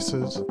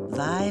 Voices.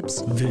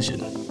 Vibes. Vision.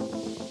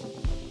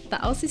 The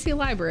LCC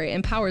Library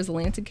empowers the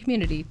Lansing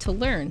community to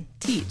learn,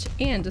 teach,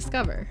 and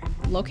discover.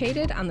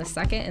 Located on the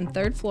 2nd and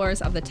 3rd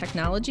floors of the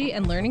Technology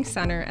and Learning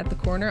Center at the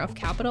corner of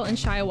Capitol and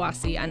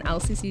Shiawassee on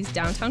LCC's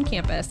downtown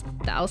campus,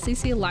 the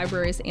LCC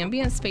Library's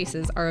ambient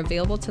spaces are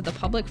available to the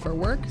public for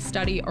work,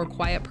 study, or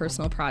quiet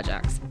personal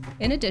projects.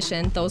 In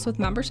addition, those with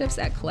memberships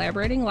at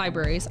collaborating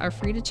libraries are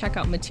free to check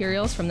out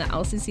materials from the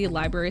LCC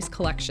Library's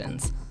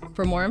collections.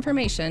 For more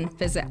information,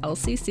 visit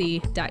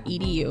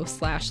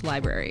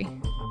lcc.edu/library.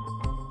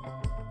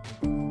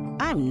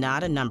 I'm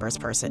not a numbers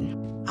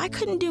person. I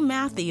couldn't do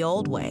math the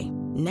old way.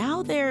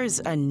 Now there's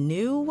a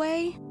new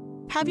way?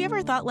 Have you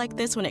ever thought like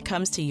this when it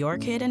comes to your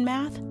kid in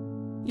math?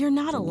 You're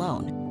not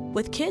alone.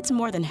 With kids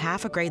more than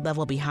half a grade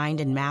level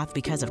behind in math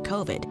because of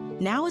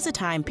COVID, now is a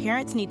time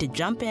parents need to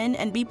jump in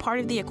and be part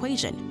of the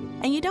equation.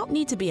 And you don't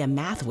need to be a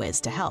math whiz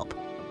to help.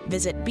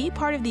 Visit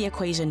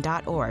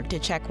bepartoftheequation.org to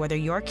check whether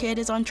your kid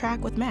is on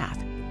track with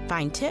math.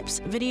 Find tips,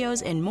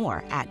 videos, and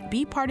more at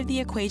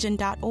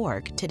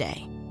bepartoftheequation.org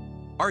today.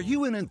 Are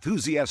you an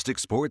enthusiastic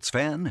sports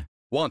fan?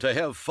 Want to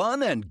have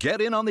fun and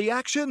get in on the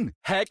action?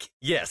 Heck,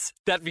 yes.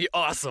 That'd be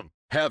awesome.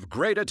 Have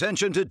great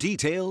attention to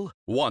detail?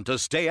 Want to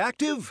stay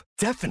active?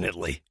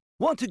 Definitely.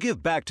 Want to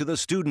give back to the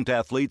student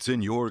athletes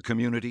in your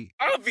community?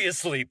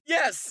 Obviously,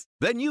 yes!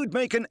 Then you'd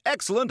make an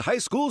excellent high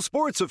school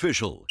sports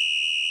official.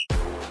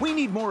 We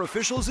need more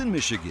officials in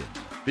Michigan,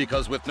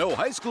 because with no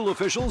high school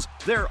officials,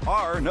 there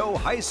are no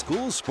high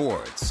school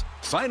sports.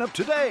 Sign up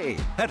today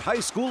at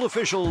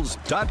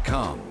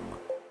highschoolofficials.com.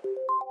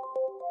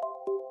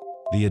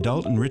 The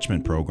Adult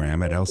Enrichment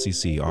Program at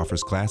LCC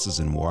offers classes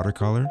in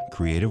watercolor,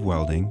 creative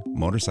welding,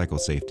 motorcycle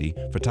safety,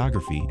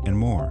 photography, and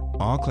more.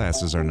 All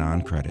classes are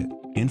non-credit.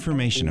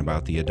 Information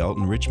about the Adult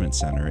Enrichment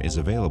Center is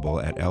available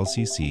at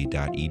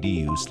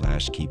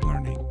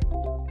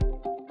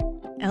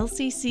lcc.edu/keeplearning.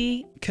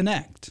 LCC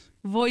Connect.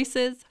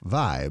 Voices.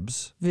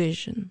 Vibes.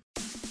 Vision.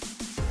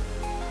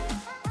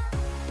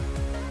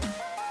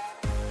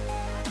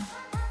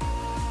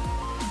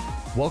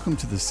 Welcome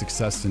to the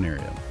Success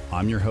Scenario.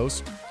 I'm your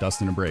host,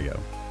 Dustin Abrego.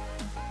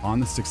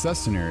 On the Success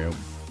Scenario,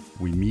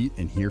 we meet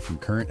and hear from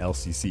current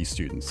LCC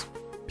students,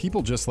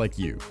 people just like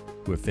you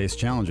who have faced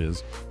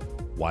challenges,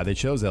 why they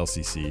chose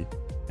LCC,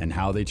 and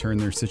how they turned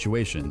their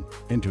situation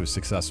into a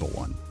successful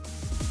one.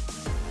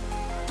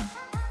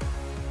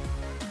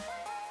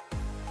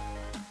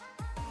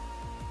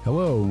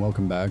 Hello, and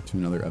welcome back to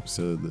another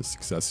episode of the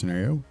Success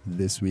Scenario.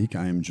 This week,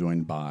 I am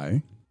joined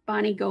by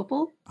Bonnie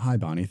Gopal. Hi,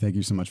 Bonnie. Thank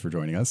you so much for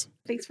joining us.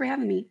 Thanks for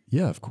having me.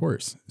 Yeah, of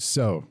course.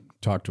 So,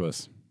 talk to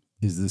us.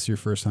 Is this your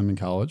first time in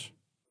college?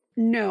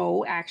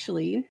 No,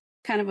 actually.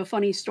 Kind of a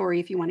funny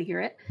story if you want to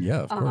hear it.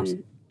 Yeah, of course.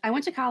 I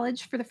went to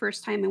college for the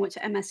first time. I went to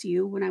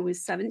MSU when I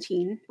was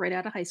 17, right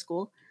out of high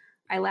school.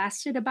 I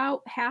lasted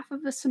about half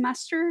of a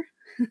semester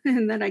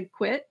and then I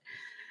quit.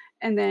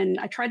 And then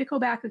I tried to go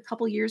back a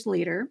couple years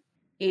later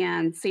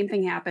and same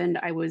thing happened.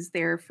 I was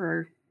there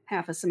for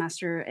half a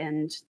semester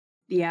and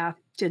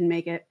didn't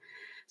make it.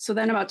 So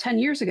then about 10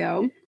 years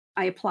ago,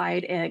 I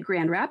applied at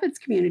Grand Rapids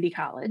Community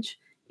College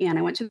and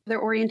I went to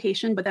their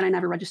orientation, but then I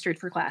never registered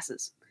for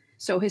classes.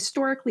 So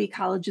historically,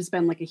 college has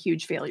been like a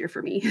huge failure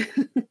for me.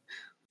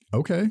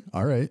 Okay.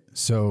 All right.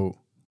 So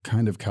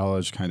kind of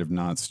college, kind of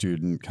not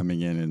student coming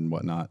in and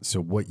whatnot.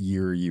 So what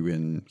year are you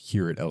in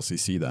here at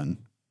LCC then?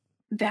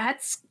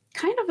 That's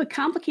kind of a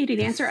complicated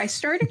answer. I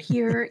started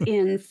here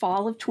in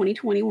fall of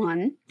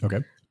 2021. Okay.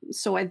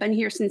 So I've been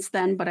here since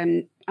then, but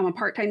I'm a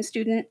part-time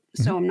student,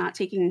 so I'm not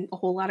taking a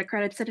whole lot of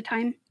credits at a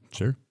time.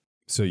 Sure.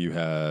 So you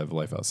have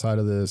life outside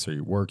of this? Are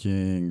you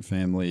working,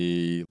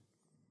 family?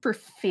 For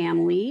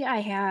family, I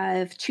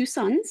have two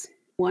sons.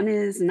 One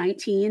is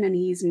 19 and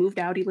he's moved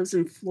out. He lives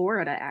in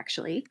Florida,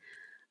 actually.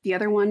 The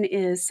other one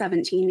is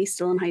 17. He's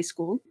still in high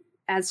school.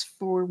 As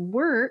for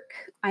work,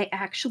 I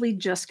actually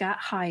just got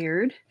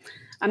hired.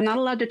 I'm not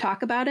allowed to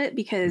talk about it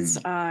because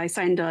I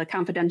signed a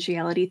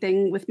confidentiality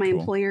thing with my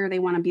employer. They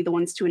want to be the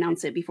ones to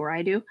announce it before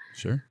I do.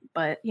 Sure.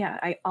 But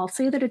yeah, I'll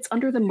say that it's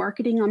under the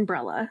marketing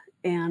umbrella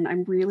and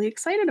I'm really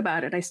excited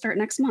about it. I start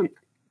next month.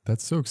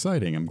 That's so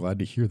exciting. I'm glad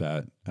to hear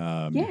that.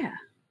 Yeah.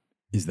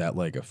 Is that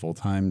like a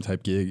full-time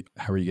type gig?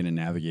 How are you going to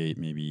navigate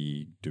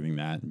maybe doing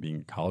that and being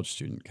a college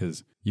student?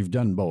 Because you've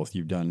done both.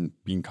 You've done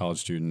being a college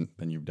student,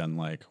 then you've done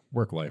like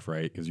work life,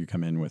 right? Because you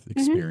come in with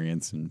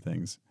experience and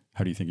things.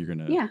 How do you think you're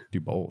going to do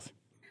both?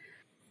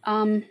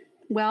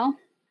 Well,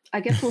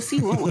 I guess we'll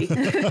see, won't we?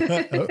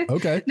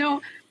 Okay.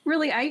 No,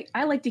 really,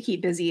 I like to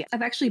keep busy.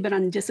 I've actually been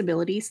on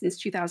disability since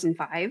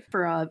 2005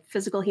 for a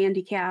physical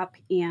handicap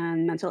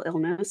and mental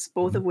illness,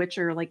 both of which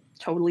are like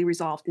totally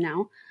resolved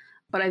now.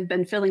 But I've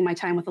been filling my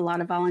time with a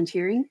lot of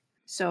volunteering.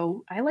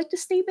 So I like to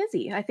stay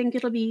busy. I think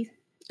it'll be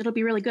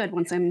really good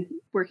once I'm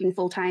working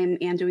full time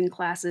and doing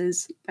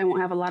classes. I won't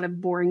have a lot of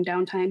boring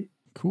downtime.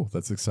 Cool.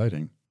 That's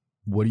exciting.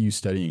 What are you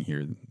studying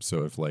here?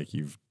 So if like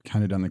you've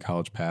kind of done the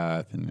college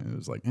path and it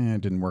was like,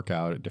 it didn't work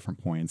out at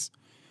different points,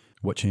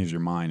 what changed your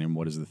mind and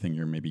what is the thing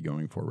you're maybe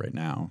going for right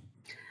now?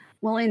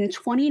 Well, in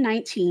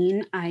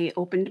 2019, I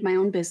opened my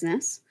own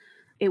business.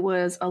 It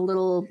was a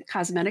little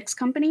cosmetics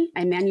company.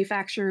 I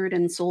manufactured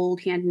and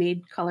sold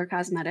handmade color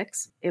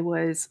cosmetics. It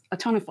was a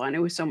ton of fun.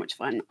 It was so much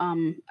fun.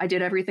 I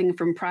did everything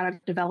from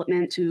product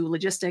development to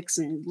logistics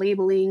and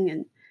labeling,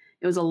 and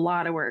it was a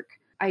lot of work.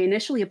 I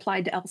initially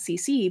applied to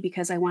LCC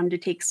because I wanted to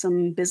take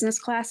some business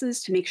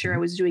classes to make sure I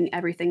was doing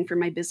everything for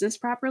my business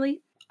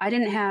properly. I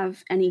didn't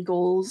have any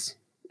goals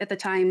at the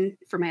time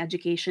for my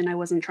education. I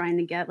wasn't trying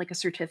to get like a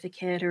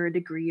certificate or a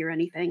degree or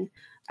anything.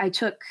 I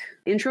took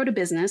Intro to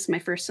Business my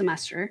first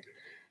semester,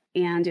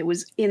 and it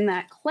was in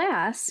that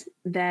class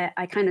that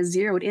I kind of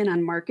zeroed in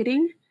on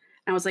marketing.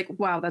 And I was like,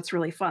 wow, that's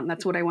really fun.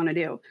 That's what I want to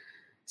do.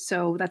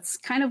 So that's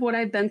kind of what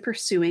I've been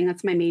pursuing.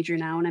 That's my major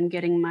now. And I'm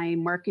getting my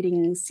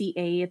marketing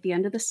CA at the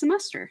end of the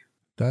semester.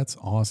 That's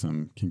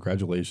awesome.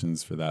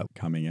 Congratulations for that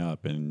coming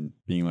up and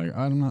being like,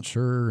 I'm not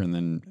sure. And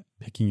then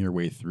picking your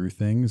way through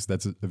things.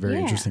 That's a very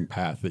interesting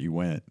path that you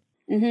went.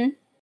 Mm-hmm.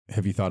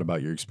 Have you thought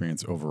about your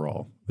experience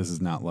overall? This is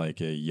not like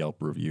a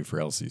Yelp review for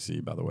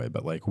LCC, by the way,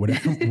 but like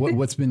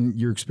what's been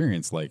your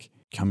experience like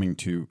coming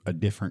to a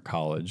different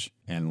college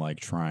and like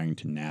trying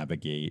to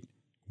navigate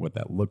what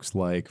that looks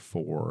like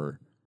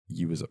for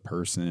you as a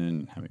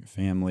person, having a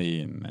family,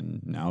 and then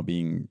now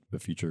being the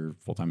future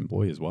full-time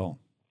employee as well?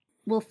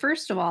 Well,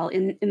 first of all,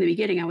 in the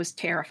beginning, I was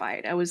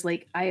terrified. I was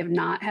like, I have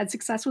not had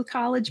success with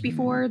college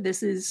before.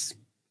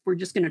 We're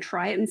just going to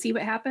try it and see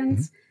what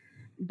happens.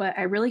 But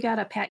I really got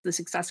to pat the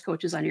success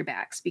coaches on your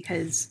backs,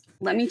 because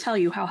let me tell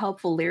you how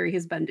helpful Larry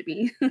has been to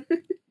me.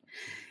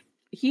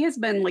 He has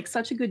been like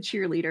such a good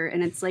cheerleader,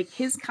 and it's like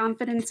his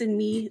confidence in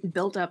me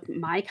built up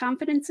my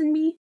confidence in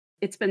me.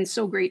 It's been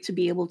so great to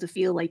be able to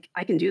feel like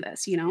I can do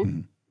this, you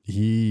know?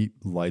 He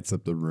lights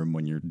up the room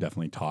when you're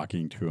definitely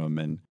talking to him.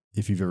 And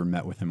if you've ever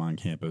met with him on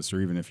campus, or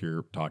even if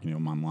you're talking to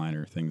him online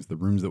or things, the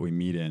rooms that we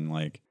meet in,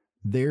 like,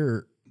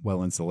 they're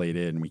well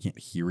insulated and we can't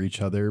hear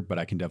each other, but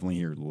I can definitely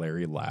hear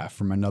Larry laugh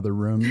from another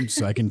room.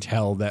 So I can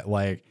tell that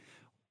like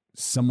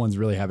someone's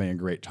really having a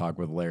great talk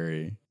with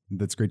Larry.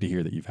 That's great to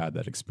hear that you've had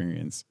that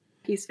experience.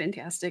 He's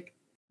fantastic.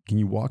 Can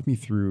you walk me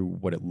through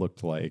what it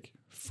looked like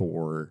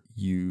for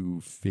you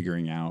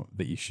figuring out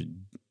that you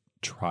should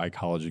try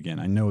college again?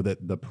 I know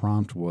that the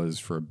prompt was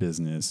for a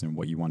business and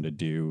what you wanted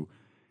to do,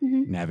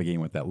 navigating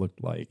what that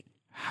looked like.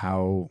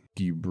 How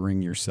do you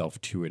bring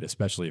yourself to it,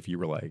 especially if you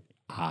were like,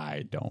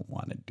 I don't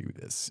want to do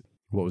this?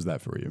 What was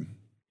that for you?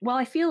 Well,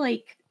 I feel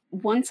like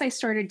once I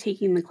started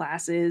taking the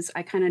classes,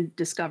 I kind of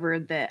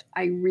discovered that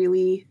I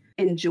really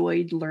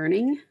enjoyed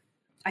learning.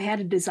 I had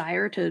a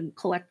desire to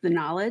collect the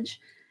knowledge,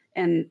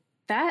 and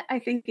that I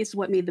think is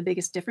what made the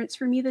biggest difference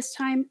for me this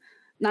time.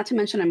 Not to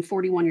mention I'm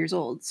 41 years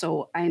old,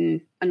 so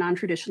I'm a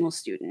non-traditional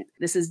student.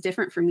 This is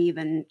different for me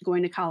than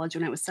going to college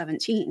when I was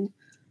 17.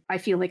 I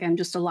feel like I'm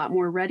just a lot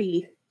more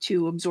ready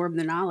to absorb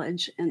the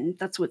knowledge, and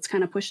that's what's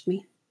kind of pushed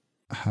me.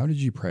 How did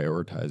you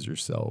prioritize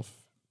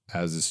yourself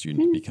as a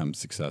student to become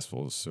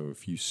successful? So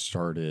if you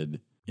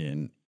started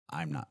in,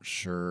 I'm not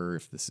sure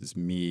if this is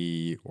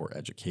me, or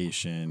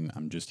education,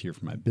 I'm just here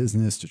for my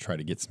business to try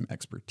to get some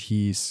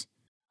expertise,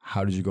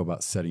 how did you go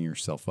about setting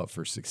yourself up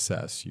for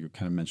success? You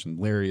kind of mentioned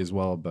Larry as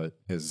well, but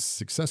as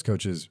success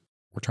coaches,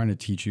 we're trying to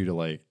teach you to,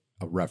 like,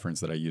 a reference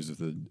that I used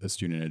with a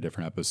student in a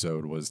different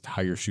episode was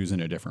tie your shoes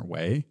in a different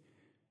way.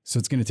 So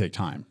it's going to take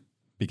time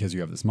because you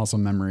have this muscle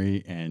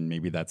memory, and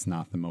maybe that's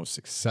not the most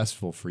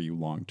successful for you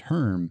long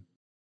term.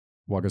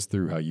 Walk us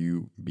through how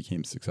you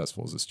became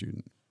successful as a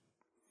student.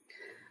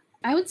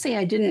 I would say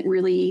I didn't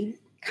really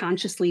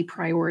consciously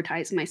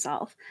prioritize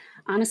myself.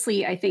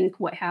 Honestly, I think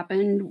what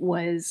happened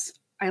was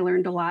I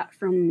learned a lot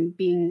from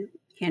being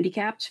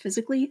handicapped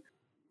physically.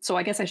 So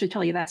I guess I should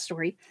tell you that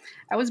story.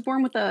 I was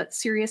born with a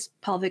serious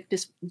pelvic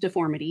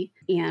deformity,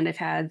 and I've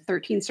had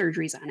 13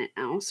 surgeries on it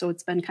now. So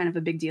it's been kind of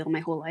a big deal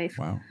my whole life.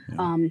 Wow.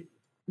 Yeah.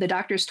 The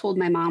doctors told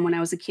my mom when I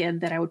was a kid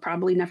that I would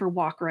probably never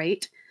walk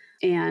right,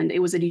 and it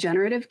was a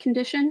degenerative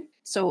condition.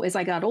 So as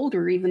I got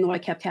older, even though I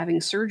kept having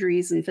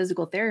surgeries and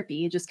physical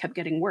therapy, it just kept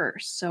getting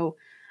worse. So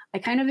I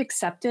kind of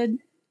accepted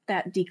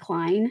that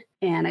decline,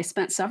 and I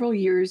spent several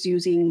years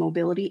using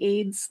mobility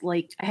aids.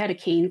 Like, I had a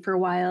cane for a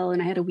while,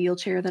 and I had a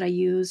wheelchair that I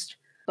used.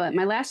 But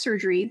my last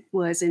surgery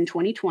was in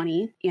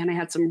 2020, and I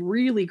had some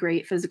really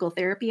great physical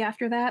therapy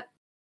after that.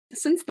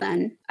 Since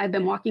then, I've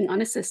been walking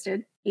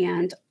unassisted,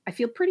 and I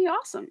feel pretty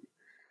awesome.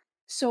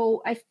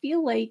 So I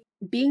feel like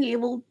being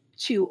able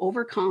to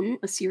overcome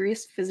a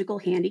serious physical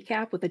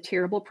handicap with a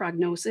terrible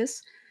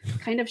prognosis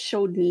kind of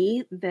showed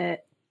me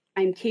that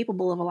I'm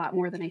capable of a lot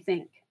more than I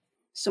think.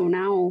 So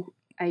now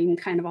I'm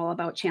kind of all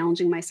about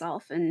challenging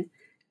myself and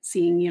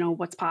seeing,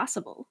 what's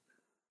possible.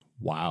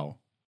 Wow.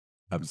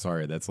 I'm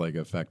sorry. That's like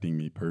affecting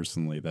me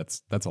personally.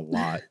 That's a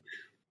lot.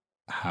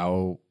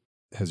 How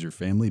has your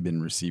family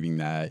been receiving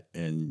that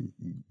and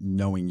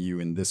knowing you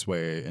in this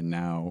way? And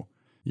now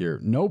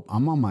nope,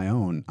 I'm on my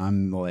own.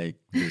 I'm like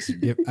this,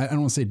 I don't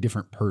want to say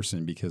different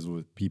person, because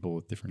with people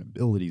with different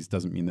abilities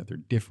doesn't mean that they're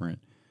different.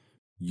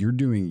 You're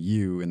doing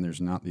you, and there's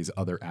not these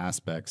other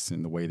aspects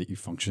in the way that you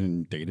function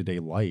in day-to-day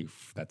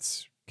life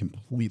that's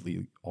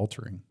completely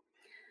altering.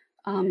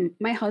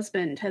 My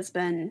husband has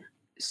been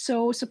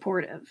so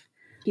supportive.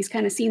 He's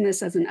kind of seen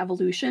this as an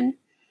evolution.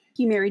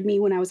 He married me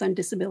when I was on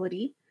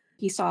disability.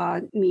 He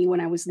saw me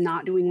when I was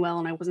not doing well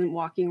and I wasn't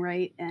walking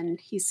right. And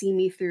he's seen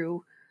me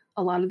through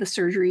a lot of the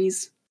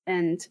surgeries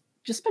and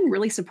just been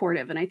really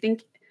supportive. And I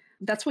think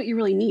that's what you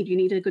really need. You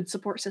need a good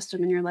support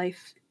system in your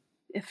life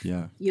if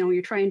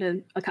you're trying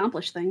to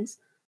accomplish things.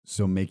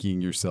 So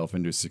making yourself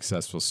into a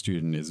successful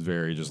student is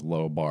very just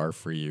low bar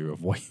for you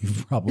of what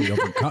you've probably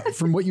overcome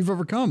from what you've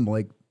overcome.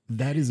 Like,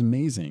 that is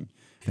amazing.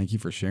 Thank you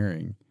for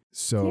sharing.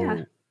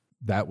 So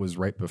that was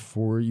right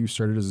before you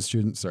started as a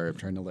student. Sorry, I'm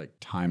trying to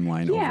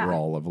timeline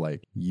overall of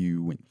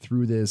you went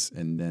through this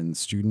and then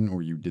student,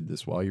 or you did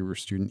this while you were a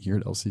student here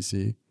at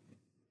LCC?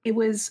 It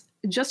was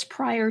just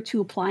prior to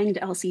applying to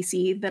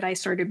LCC that I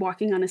started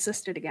walking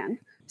unassisted again.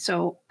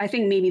 So I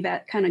think maybe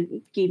that kind of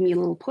gave me a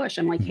little push.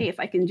 I'm like, hey, if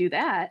I can do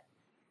that,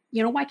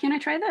 why can't I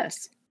try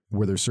this?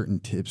 Were there certain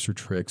tips or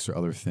tricks or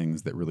other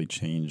things that really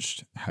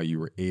changed how you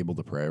were able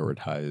to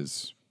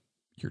prioritize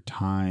your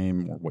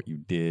time or what you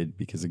did?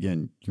 Because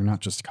again, you're not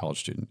just a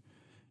college student.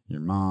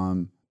 Your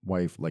mom,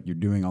 wife, you're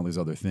doing all these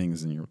other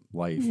things in your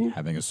life,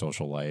 having a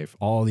social life,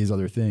 all these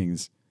other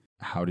things.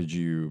 How did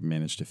you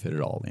manage to fit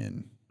it all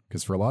in?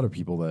 Because for a lot of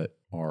people that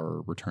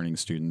are returning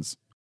students,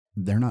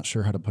 they're not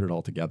sure how to put it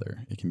all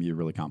together. It can be a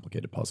really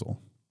complicated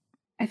puzzle.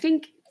 I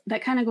think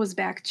that kind of goes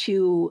back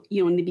to,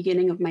 in the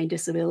beginning of my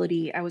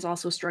disability, I was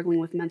also struggling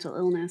with mental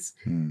illness.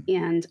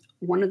 And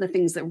one of the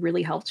things that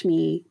really helped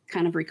me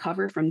kind of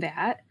recover from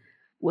that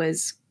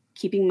was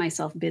keeping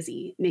myself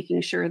busy,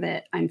 making sure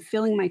that I'm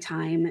filling my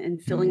time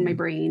and filling my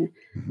brain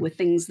with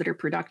things that are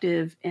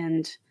productive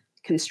and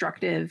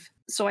constructive.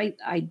 So I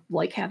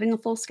like having a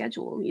full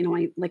schedule.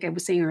 Like I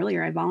was saying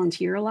earlier, I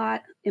volunteer a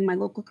lot in my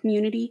local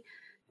community.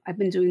 I've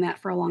been doing that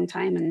for a long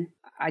time, and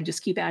I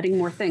just keep adding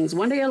more things.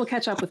 One day it'll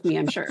catch up with me,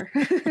 I'm sure.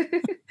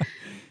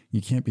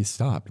 You can't be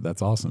stopped.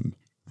 That's awesome.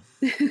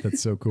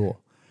 That's so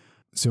cool.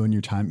 So in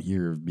your time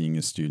here of being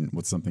a student,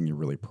 what's something you're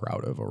really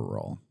proud of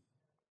overall?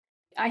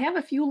 I have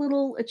a few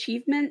little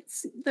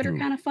achievements that are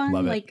kind of fun.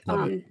 Love it, like,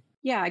 love it.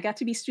 yeah, I got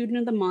to be Student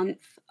of the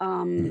Month. I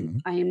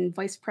am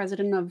Vice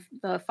President of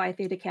the Phi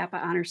Theta Kappa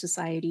Honor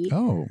Society.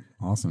 Oh,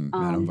 awesome.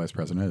 Madam Vice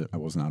President, I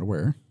was not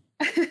aware.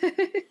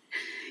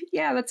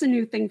 Yeah, that's a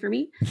new thing for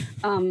me.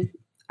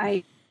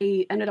 I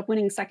ended up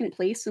winning second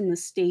place in the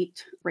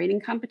state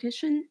writing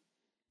competition.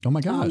 Oh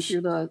my gosh.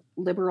 Through the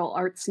Liberal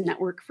Arts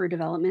Network for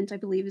Development, I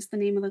believe is the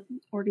name of the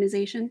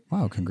organization.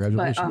 Wow,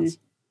 congratulations.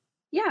 But,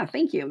 yeah,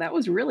 thank you. That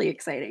was really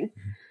exciting.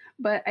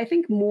 But I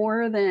think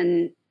more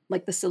than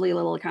like the silly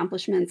little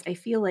accomplishments, I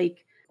feel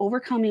like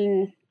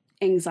overcoming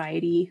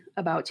anxiety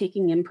about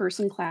taking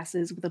in-person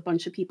classes with a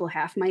bunch of people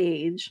half my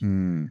age,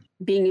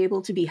 being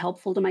able to be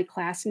helpful to my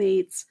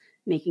classmates,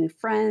 making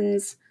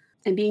friends,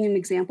 and being an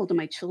example to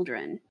my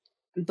children.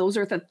 Those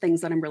are the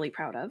things that I'm really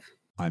proud of.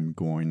 I'm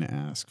going to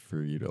ask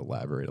for you to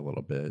elaborate a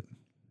little bit.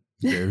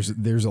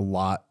 There's a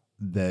lot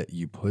that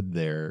you put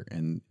there,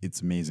 and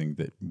it's amazing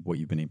that what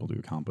you've been able to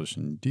accomplish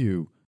and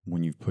do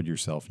when you've put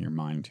yourself and your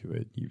mind to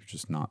it, you've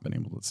just not been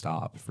able to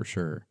stop, for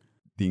sure.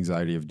 The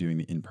anxiety of doing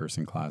the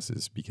in-person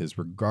classes, because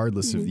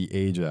regardless of the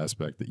age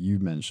aspect that you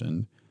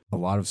mentioned, a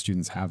lot of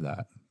students have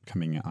that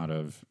coming out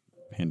of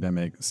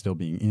pandemic, still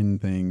being in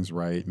things,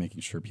 right?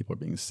 Making sure people are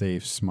being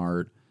safe,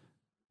 smart,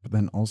 but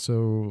then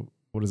also,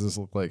 what does this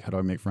look like? How do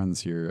I make friends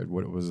here?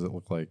 What does it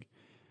look like?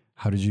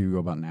 How did you go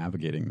about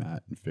navigating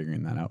that and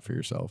figuring that out for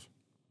yourself?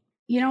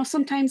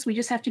 Sometimes we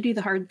just have to do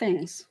the hard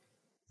things.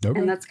 Okay.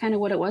 And that's kind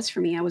of what it was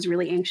for me. I was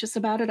really anxious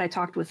about it. I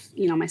talked with,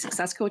 my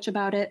success coach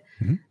about it,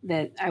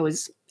 that I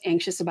was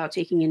anxious about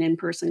taking an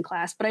in-person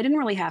class, but I didn't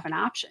really have an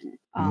option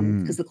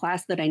because the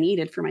class that I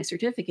needed for my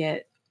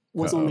certificate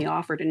was only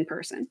offered in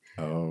person.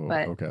 Oh,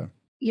 but, okay.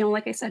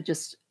 Like I said,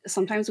 just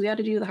sometimes we got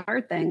to do the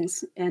hard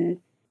things, and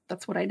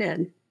that's what I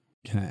did.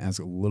 Can I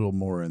ask a little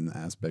more in the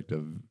aspect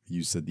of,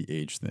 you said the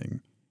age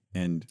thing,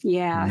 and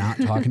not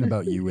talking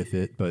about you with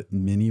it, but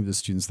many of the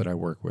students that I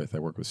work with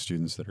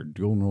students that are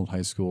dual enrolled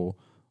high school,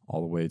 all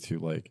the way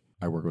to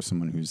I work with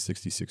someone who's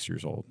 66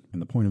 years old.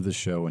 And the point of this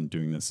show and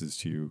doing this is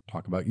to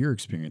talk about your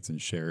experience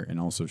and share, and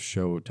also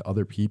show to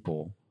other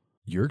people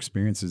your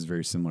experience is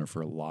very similar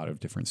for a lot of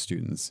different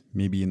students.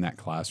 Maybe in that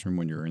classroom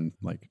when you're in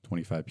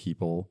 25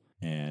 people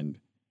and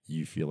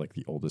you feel like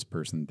the oldest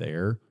person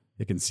there,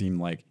 it can seem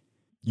like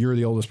you're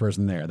the oldest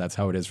person there. That's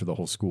how it is for the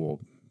whole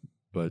school.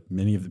 But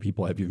many of the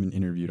people I've even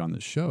interviewed on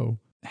this show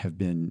have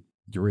been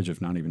your age,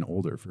 if not even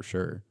older, for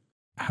sure.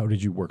 How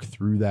did you work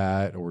through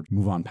that or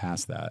move on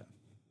past that?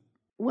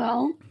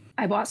 Well,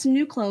 I bought some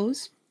new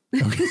clothes.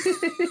 Okay.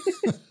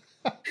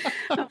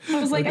 I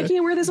was like, I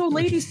can't wear this old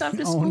lady stuff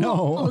to school.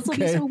 No. This will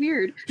be so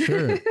weird.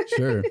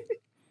 Sure.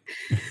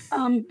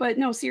 But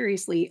no,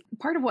 seriously,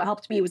 part of what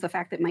helped me was the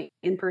fact that my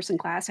in-person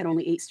class had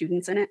only 8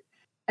 students in it.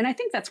 And I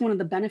think that's one of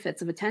the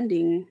benefits of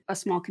attending a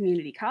small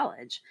community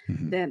college.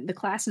 The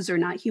classes are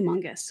not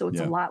humongous, so it's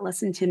a lot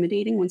less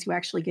intimidating once you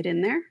actually get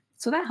in there.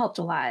 So that helped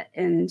a lot.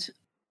 And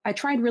I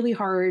tried really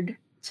hard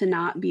to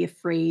not be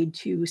afraid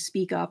to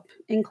speak up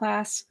in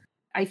class.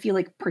 I feel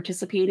like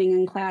participating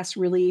in class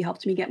really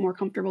helped me get more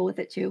comfortable with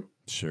it too.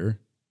 Sure.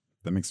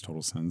 That makes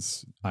total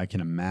sense. I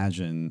can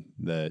imagine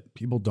that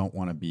people don't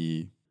want to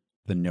be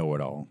the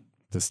know-it-all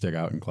to stick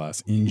out in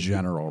class in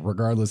general,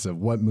 regardless of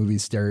what movie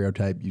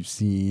stereotype you've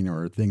seen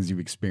or things you've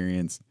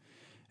experienced.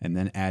 And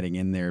then adding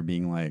in there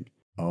being like,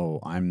 oh,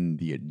 I'm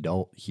the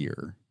adult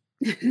here.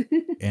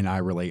 And I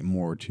relate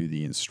more to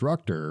the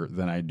instructor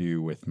than I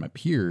do with my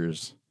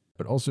peers.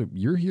 But also,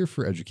 you're here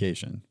for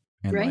education.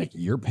 And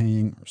you're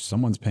paying, or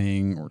someone's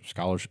paying, or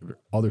scholarship, or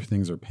other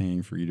things are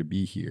paying for you to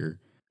be here.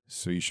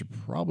 So you should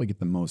probably get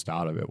the most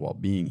out of it while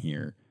being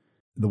here.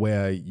 The way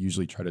I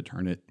usually try to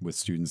turn it with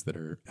students that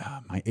are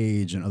my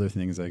age and other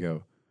things, I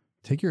go,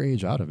 take your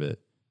age out of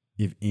it.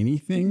 If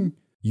anything,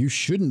 you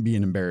shouldn't be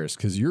embarrassed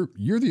because you're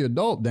the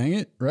adult, dang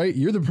it, right?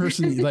 You're the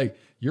person,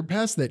 you're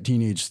past that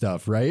teenage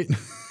stuff, right?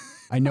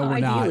 I know we're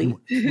not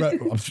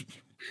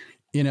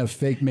in a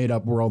fake made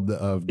up world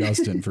of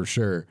Dustin for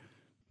sure,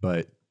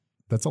 but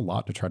that's a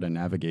lot to try to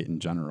navigate in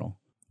general.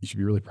 You should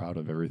be really proud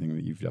of everything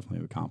that you've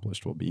definitely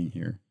accomplished while being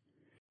here.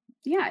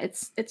 Yeah,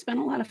 it's been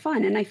a lot of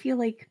fun. And I feel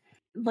like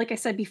I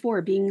said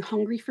before, being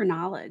hungry for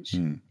knowledge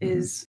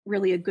is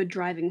really a good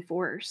driving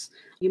force.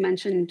 You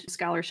mentioned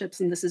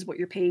scholarships and this is what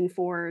you're paying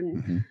for.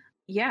 And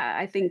yeah,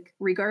 I think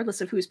regardless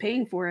of who's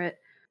paying for it,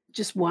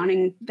 just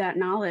wanting that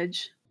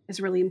knowledge is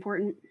really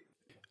important.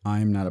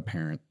 I'm not a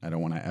parent. I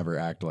don't want to ever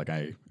act like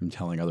I am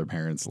telling other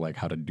parents like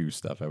how to do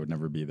stuff. I would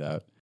never be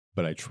that.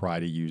 But I try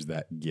to use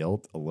that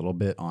guilt a little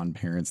bit on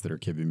parents that are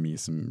giving me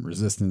some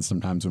resistance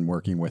sometimes when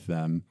working with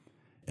them.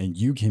 And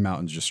you came out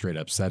and just straight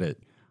up said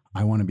it.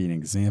 I want to be an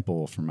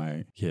example for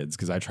my kids,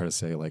 because I try to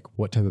say, like,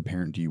 what type of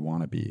parent do you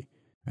want to be?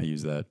 I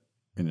use that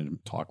in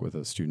a talk with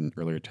a student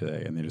earlier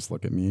today, and they just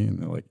look at me and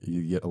they're like,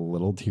 you get a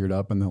little teared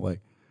up and they're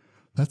like,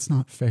 that's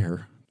not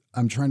fair.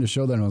 I'm trying to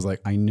show them. I was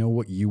like, I know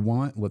what you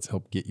want. Let's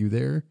help get you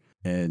there.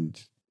 And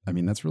I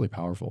mean, that's really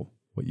powerful,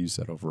 what you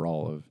said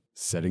overall of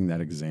setting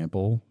that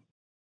example.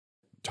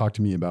 Talk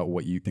to me about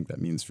what you think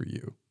that means for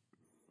you.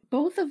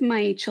 Both of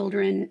my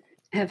children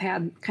have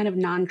had kind of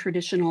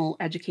non-traditional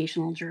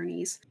educational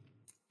journeys.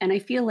 And I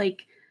feel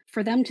like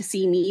for them to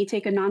see me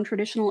take a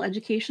non-traditional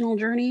educational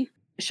journey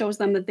shows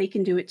them that they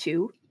can do it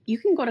too. You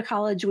can go to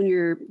college when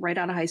you're right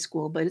out of high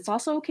school, but it's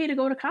also okay to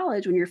go to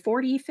college when you're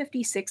 40,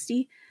 50,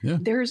 60. Yeah.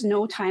 There's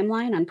no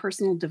timeline on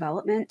personal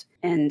development.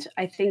 And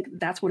I think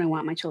that's what I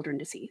want my children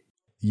to see.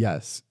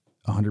 Yes,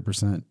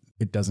 100%.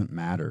 It doesn't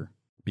matter,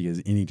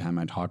 because anytime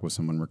I talk with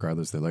someone,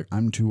 regardless, they're like,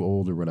 I'm too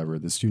old or whatever.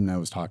 The student I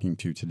was talking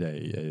to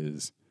today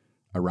is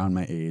around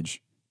my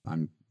age.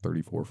 I'm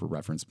 34 for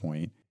reference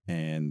point.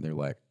 And they're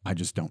like, I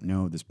just don't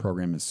know. This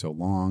program is so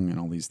long and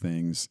all these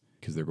things,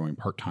 because they're going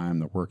part-time,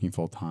 they're working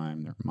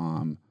full-time, they're a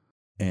mom.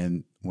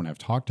 And when I've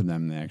talked to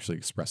them, they actually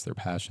express their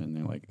passion.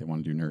 They're like, they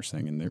want to do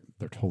nursing, and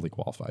they're totally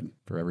qualified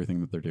for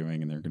everything that they're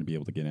doing, and they're going to be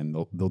able to get in.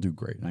 They'll do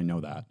great. And I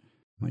know that.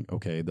 I'm like,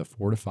 okay, the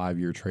 4 to 5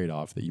 year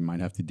trade-off that you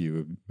might have to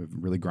do of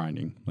really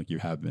grinding like you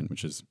have been,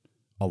 which is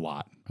a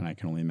lot. And I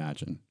can only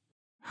imagine.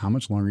 How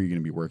much longer are you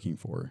going to be working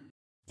for?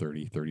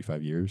 30,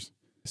 35 years?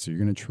 So you're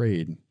going to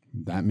trade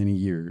that many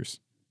years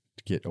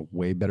to get a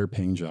way better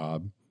paying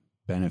job,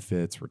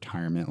 benefits,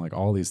 retirement, like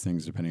all these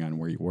things, depending on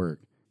where you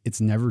work.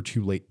 It's never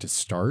too late to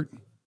start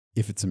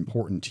if it's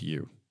important to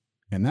you.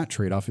 And that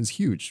trade-off is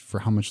huge for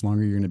how much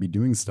longer you're going to be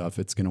doing stuff.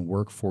 It's going to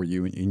work for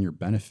you and in your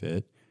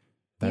benefit.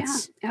 Yeah,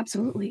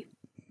 absolutely.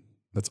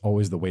 That's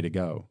always the way to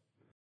go.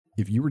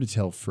 If you were to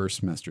tell first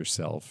semester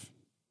self,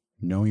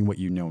 knowing what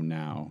you know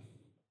now,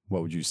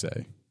 what would you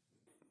say?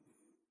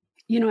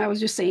 You know, I was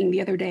just saying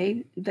the other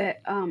day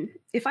that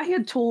if I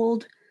had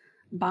told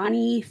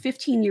Bonnie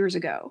 15 years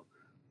ago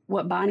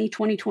what Bonnie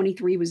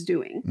 2023 was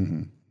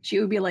doing, she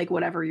would be like,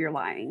 whatever, you're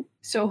lying.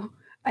 So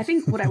I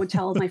think what I would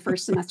tell my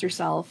first semester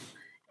self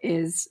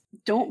is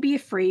don't be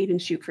afraid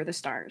and shoot for the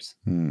stars.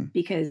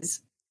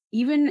 Because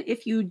even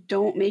if you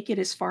don't make it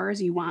as far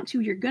as you want to,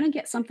 you're going to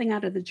get something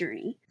out of the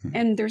journey.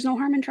 And there's no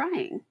harm in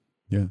trying.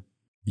 Yeah.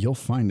 You'll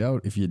find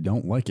out if you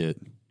don't like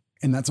it.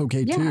 And that's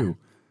okay too.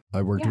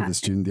 I worked with a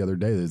student the other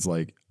day that's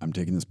like, I'm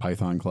taking this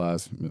Python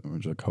class,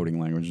 which is a coding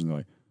language. And they're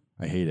like,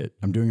 I hate it.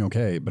 I'm doing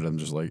okay, but I'm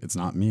just like, it's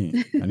not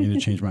me. I need to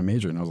change my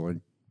major. And I was like,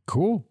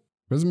 cool.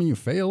 Doesn't mean you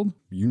failed.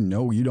 You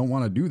know, you don't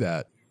want to do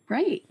that.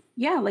 Right.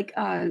 Yeah. Like,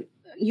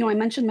 you know, I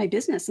mentioned my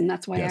business, and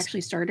that's why I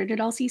actually started at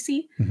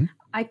LCC.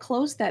 I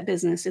closed that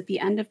business at the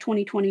end of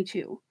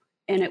 2022.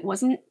 And it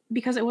wasn't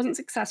because it wasn't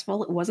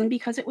successful. It wasn't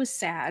because it was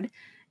sad.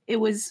 It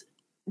was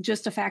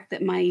just a fact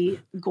that my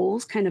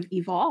goals kind of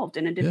evolved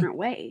in a different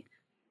way.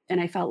 And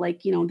I felt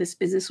like, you know, this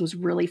business was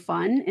really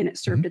fun and it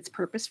served its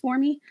purpose for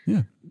me.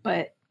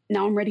 But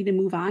now I'm ready to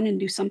move on and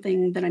do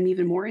something that I'm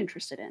even more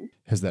interested in.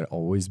 Has that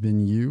always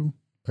been you?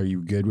 Are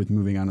you good with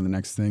moving on to the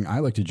next thing? I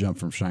like to jump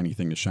from shiny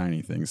thing to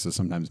shiny thing. So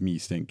sometimes me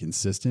staying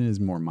consistent is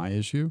more my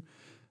issue.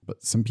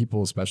 But some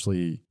people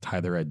especially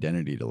tie their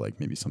identity to like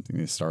maybe something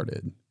they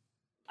started.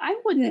 I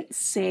wouldn't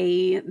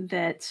say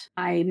that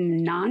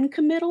I'm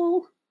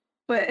non-committal,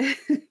 but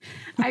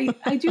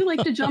I do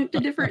like to jump to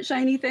different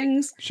shiny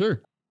things.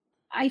 Sure.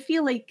 I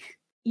feel like,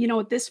 you know,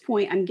 at this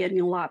point, I'm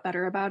getting a lot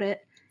better about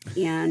it.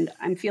 And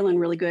I'm feeling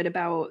really good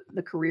about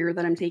the career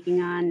that I'm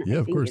taking on. Yeah, I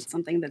think of course. it's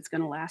something that's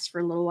going to last for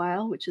a little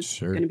while, which is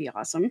going to be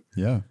awesome.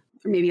 Yeah.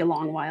 Or maybe a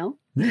long while.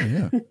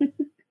 Yeah.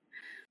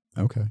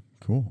 Okay,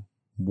 cool.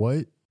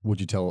 What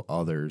would you tell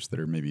others that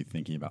are maybe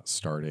thinking about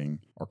starting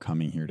or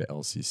coming here to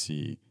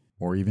LCC,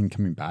 or even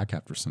coming back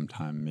after some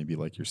time, maybe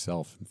like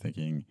yourself, and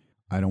thinking,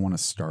 I don't want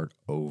to start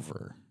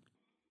over?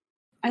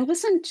 I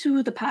listened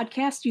to the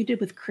podcast you did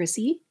with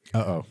Chrissy.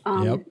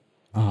 Yep.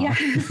 Yeah,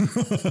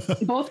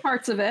 both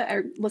parts of it.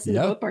 I listened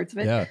to both parts of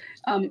it. Yeah.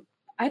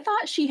 I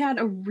thought she had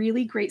a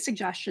really great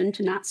suggestion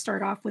to not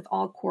start off with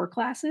all core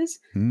classes,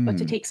 but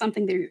to take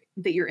something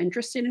that you're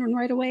interested in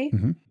right away.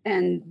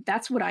 And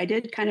that's what I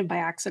did kind of by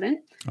accident.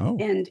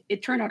 And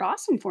it turned out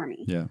awesome for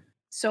me. Yeah.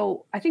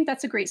 So I think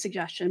that's a great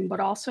suggestion, but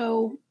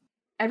also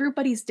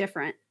everybody's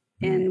different.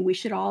 And we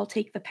should all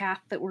take the path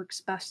that works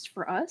best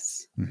for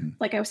us.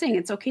 Like I was saying,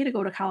 it's okay to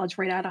go to college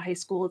right out of high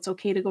school. It's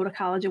okay to go to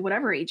college at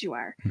whatever age you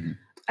are.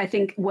 I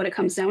think what it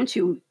comes down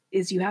to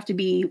is you have to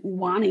be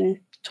wanting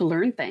to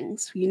learn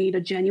things. You need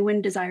a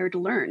genuine desire to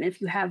learn.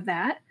 If you have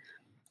that,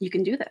 you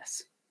can do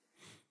this.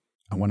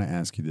 I want to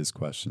ask you this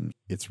question.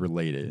 It's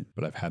related,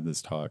 but I've had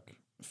this talk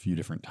a few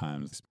different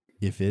times.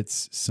 If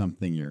it's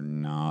something you're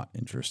not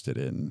interested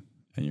in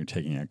and you're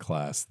taking a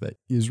class that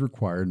is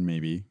required,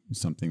 maybe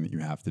something that you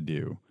have to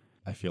do.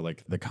 I feel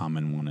like the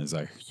common one is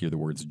I hear the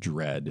words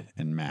dread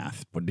and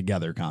math put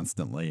together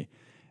constantly.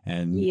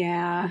 And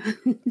yeah.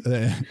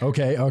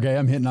 Okay.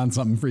 I'm hitting on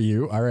something for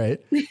you. All right.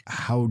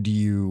 How do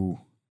you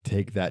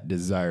take that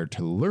desire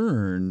to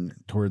learn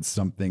towards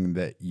something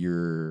that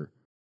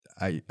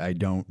I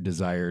don't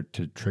desire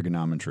to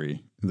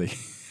trigonometry? Like,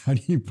 how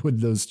do you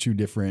put those two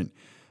different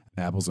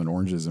apples and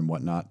oranges and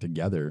whatnot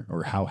together?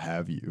 Or how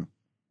have you?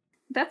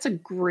 That's a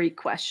great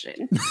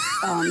question.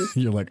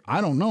 You're like,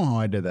 I don't know how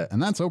I did that.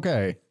 And that's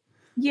okay.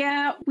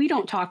 Yeah, we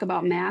don't talk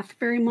about math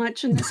very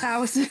much in this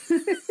house.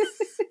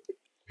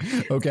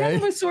 Okay. Kind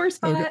of a sore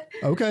spot.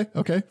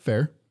 Okay.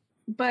 Fair.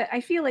 But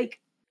I feel like,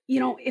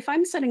 if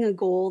I'm setting a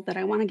goal that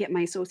I want to get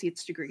my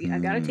associate's degree,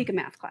 I've got to take a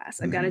math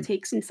class. I've got to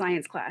take some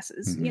science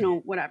classes,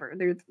 whatever.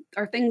 There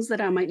are things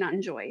that I might not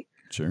enjoy.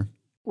 Sure.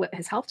 What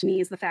has helped me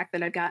is the fact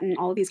that I've gotten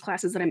all of these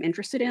classes that I'm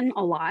interested in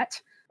a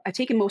lot. I've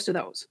taken most of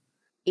those.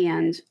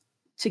 And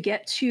to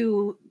get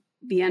to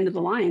the end of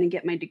the line and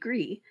get my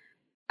degree,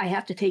 I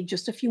have to take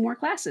just a few more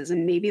classes.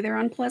 And maybe they're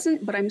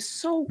unpleasant, but I'm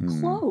so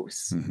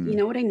close. You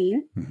know what I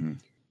mean?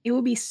 It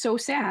would be so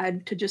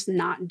sad to just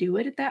not do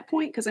it at that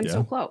point because I'm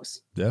so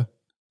close. Yeah.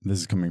 This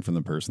is coming from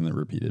the person that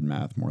repeated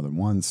math more than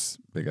once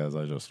because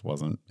I just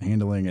wasn't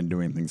handling and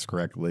doing things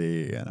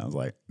correctly. And I was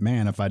like,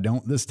 man, if I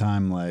don't this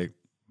time,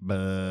 but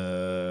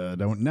I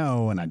don't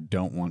know. And I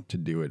don't want to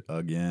do it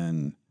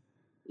again.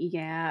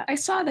 Yeah. I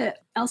saw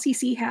that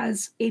LCC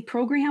has a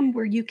program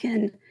where you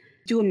can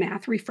do a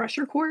math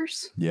refresher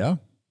course. Yeah.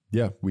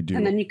 Yeah, we do.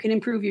 And then you can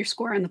improve your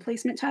score on the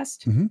placement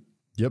test.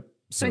 Yep.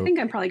 So I think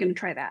I'm probably going to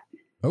try that.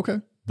 Okay.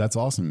 That's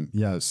awesome.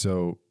 Yeah.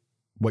 So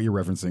what you're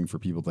referencing for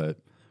people that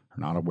are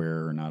not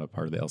aware or not a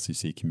part of the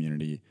LCC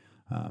community,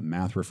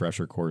 math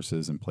refresher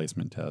courses and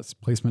placement tests.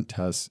 Placement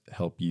tests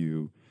help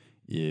you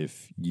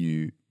if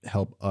you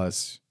help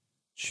us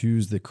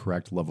choose the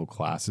correct level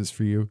classes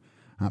for you,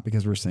 not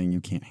because we're saying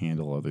you can't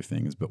handle other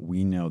things, but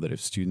we know that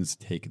if students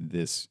take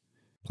this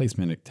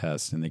placement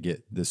test and they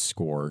get this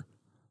score,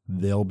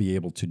 they'll be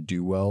able to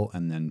do well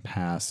and then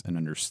pass and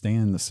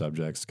understand the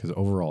subjects. Because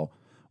overall,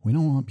 we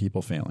don't want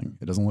people failing.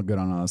 It doesn't look good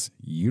on us.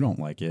 You don't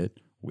like it.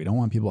 We don't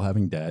want people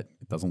having debt.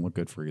 It doesn't look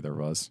good for either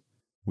of us.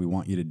 We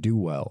want you to do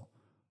well.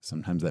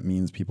 Sometimes that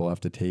means people have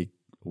to take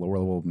a lower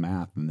level of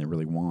math than they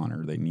really want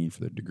or they need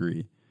for their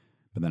degree.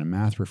 But then a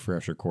math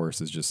refresher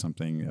course is just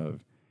something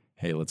of,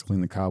 hey, let's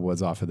clean the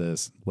cobwebs off of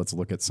this. Let's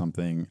look at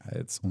something.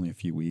 It's only a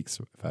few weeks,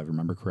 if I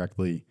remember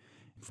correctly,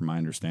 from my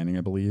understanding,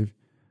 I believe.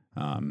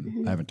 I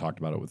haven't talked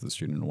about it with the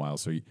student in a while.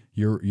 So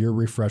you're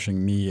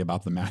refreshing me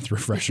about the math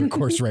refresher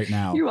course right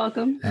now. You're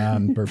welcome.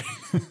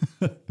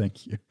 Perfect.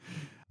 Thank you.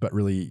 But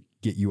really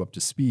get you up to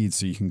speed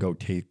so you can go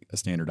take a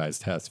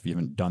standardized test. If you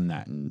haven't done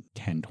that in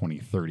 10, 20,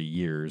 30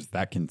 years,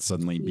 that can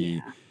suddenly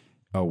be,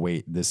 oh,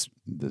 wait, this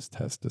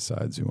test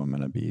decides who I'm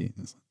going to be.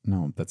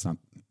 No, that's not.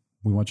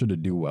 We want you to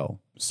do well.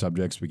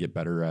 Subjects, we get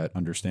better at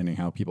understanding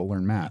how people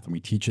learn math, and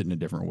we teach it in a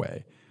different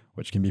way,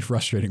 which can be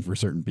frustrating for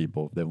certain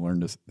people if they've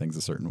learned things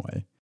a certain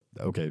way.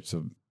 Okay,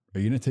 so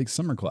are you going to take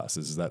summer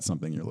classes? Is that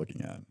something you're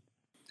looking at?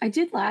 I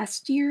did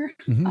last year.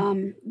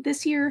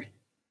 This year,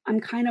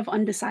 I'm kind of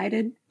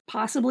undecided,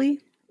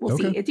 possibly. We'll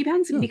see. It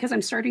depends because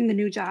I'm starting the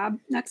new job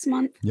next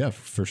month. Yeah,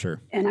 for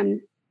sure.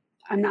 And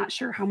I'm not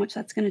sure how much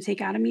that's going to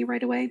take out of me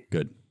right away.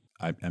 Good.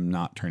 I'm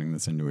not turning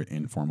this into an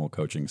informal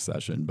coaching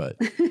session, but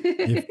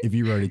if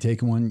you've already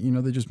taken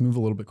one, they just move a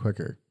little bit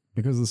quicker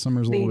because the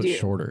summer's a little bit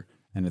shorter.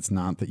 And it's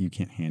not that you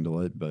can't handle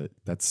it, but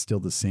that's still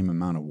the same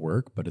amount of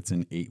work, but it's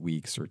in 8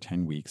 weeks or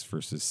 10 weeks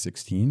versus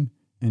 16.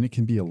 And it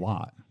can be a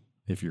lot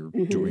if you're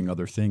doing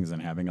other things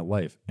and having a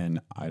life.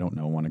 And I don't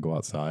know, want to go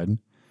outside.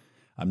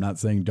 I'm not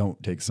saying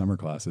don't take summer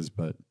classes,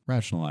 but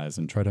rationalize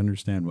and try to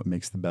understand what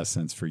makes the best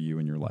sense for you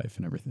and your life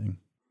and everything.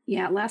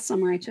 Yeah. Last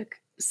summer I took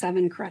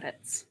 7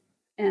 credits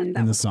and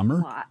that in the was summer?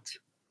 a lot.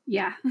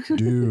 Yeah.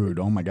 Dude.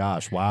 Oh my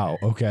gosh. Wow.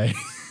 Okay.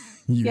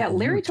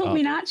 Larry told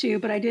me not to,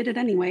 but I did it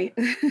anyway.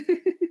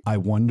 I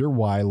wonder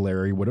why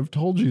Larry would have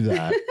told you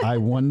that. I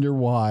wonder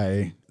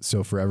why.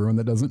 So for everyone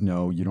that doesn't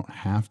know, you don't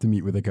have to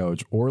meet with a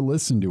coach or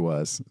listen to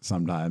us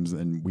sometimes.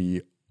 And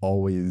we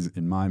always,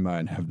 in my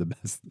mind, have the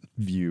best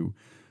view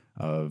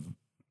of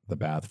the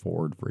path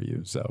forward for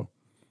you. So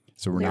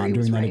we're Larry not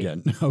doing that right.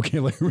 again. Okay,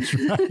 Larry was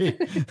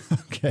right.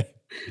 Okay.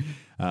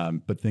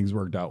 But things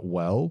worked out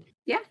well.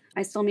 Yeah.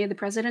 I still made the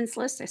president's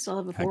list. I still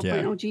have a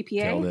 4.0 GPA.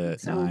 Killed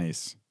it. So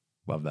Nice.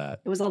 Love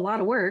that. it was a lot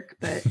of work,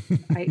 but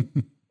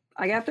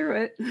I got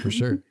through it. For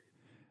sure.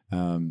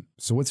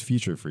 So what's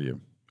future for you?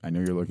 I know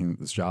you're looking at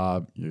this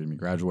job, you're going to be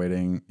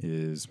graduating.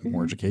 Is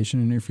more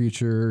education in your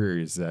future? Or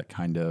is that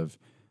kind of,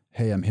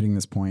 hey, I'm hitting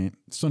this point,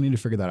 still need to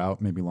figure that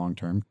out, maybe long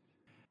term?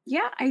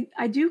 Yeah,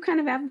 I do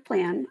kind of have a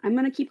plan. I'm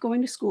going to keep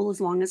going to school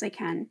as long as I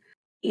can.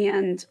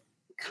 And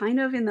kind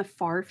of in the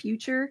far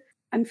future,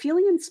 I'm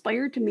feeling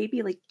inspired to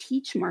maybe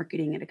teach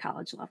marketing at a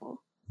college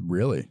level.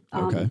 Really?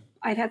 Okay.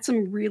 I've had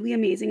some really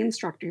amazing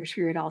instructors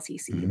here at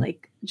LCC,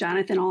 like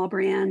Jonathan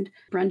Allbrand,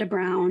 Brenda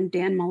Brown,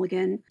 Dan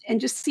Mulligan, and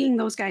just seeing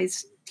those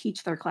guys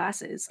teach their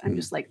classes. I'm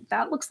just like,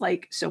 that looks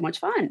like so much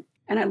fun.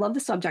 And I love the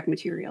subject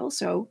material.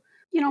 So,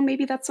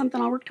 maybe that's something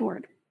I'll work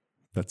toward.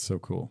 That's so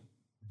cool.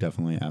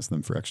 Definitely ask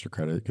them for extra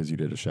credit because you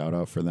did a shout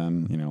out for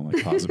them,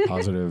 like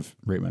positive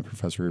rate my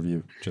professor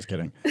review. Just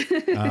kidding.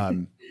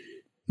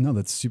 No,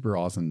 that's super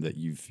awesome that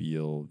you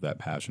feel that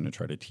passion to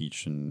try to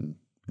teach and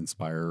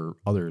inspire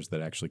others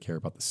that actually care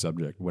about the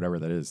subject, whatever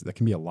that is. That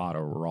can be a lot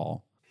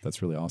overall.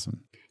 That's really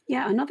awesome.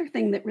 Yeah. Another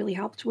thing that really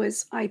helped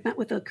was I met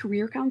with a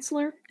career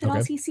counselor at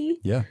LCC.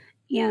 Yeah.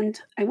 And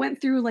I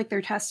went through like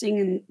their testing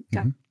and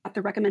got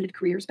the recommended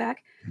careers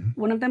back.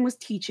 One of them was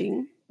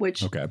teaching,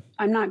 which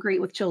I'm not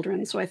great with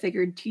children. So I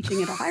figured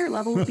teaching at a higher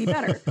level would be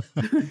better.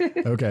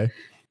 Okay.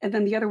 And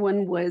then the other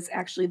one was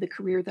actually the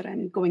career that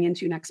I'm going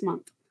into next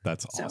month.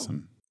 That's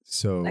awesome.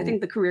 So I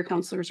think the career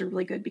counselors are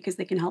really good because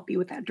they can help you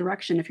with that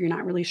direction if you're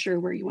not really sure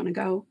where you want to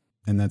go.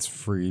 And that's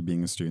free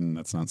being a student.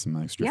 That's not some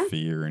extra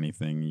fee or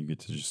anything. You get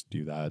to just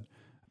do that.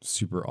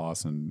 Super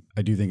awesome.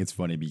 I do think it's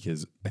funny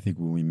because I think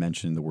when we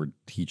mentioned the word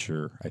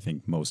teacher, I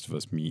think most of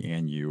us, me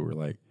and you, were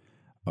like,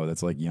 oh,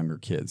 that's like younger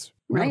kids.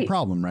 Not a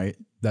problem, right?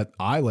 That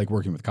I like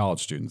working with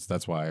college students.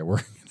 That's why I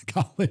work in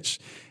college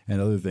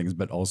and other things.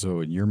 But also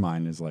in your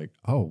mind is like,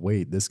 oh,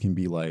 wait, this can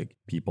be like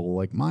people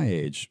like my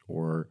age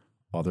or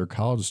other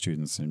college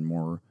students and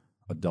more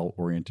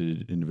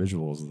adult-oriented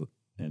individuals,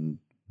 and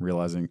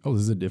realizing, oh,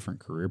 this is a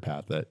different career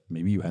path that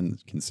maybe you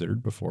hadn't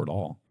considered before at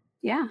all.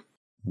 Yeah.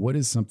 What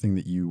is something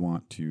that you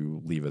want to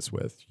leave us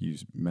with? You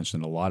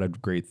mentioned a lot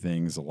of great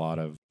things, a lot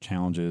of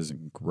challenges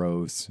and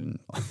growths, and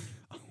a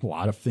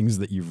lot of things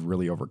that you've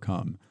really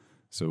overcome.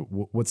 So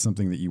what's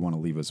something that you want to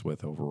leave us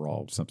with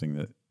overall, something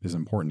that is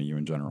important to you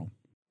in general?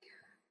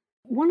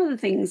 One of the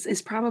things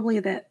is probably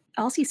that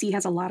LCC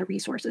has a lot of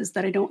resources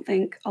that I don't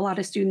think a lot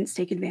of students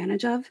take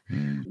advantage of.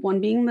 One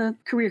being the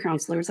career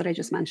counselors that I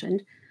just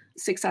mentioned,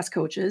 success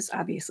coaches,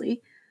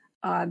 obviously.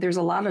 There's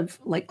a lot of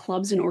like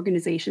clubs and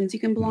organizations you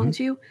can belong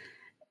to.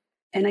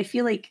 And I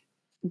feel like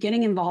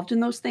getting involved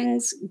in those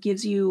things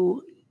gives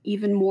you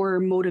even more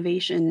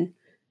motivation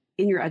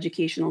in your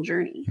educational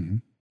journey.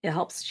 It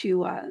helps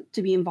to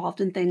be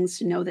involved in things,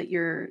 to know that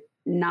you're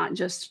not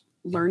just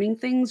learning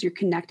things, you're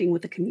connecting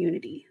with the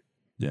community.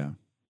 Yeah,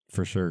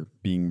 for sure.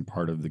 Being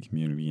part of the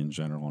community in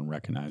general and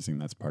recognizing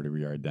that's part of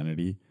your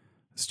identity.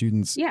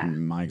 Students,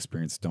 in my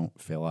experience,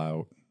 don't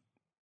fail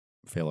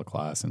a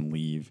class and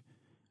leave.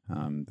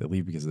 They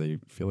leave because they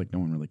feel like no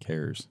one really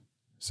cares.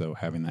 So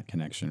having that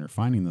connection or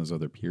finding those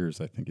other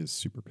peers, I think, is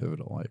super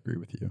pivotal. I agree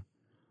with you.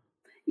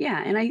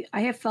 Yeah. And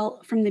I have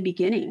felt from the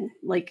beginning,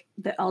 like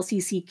the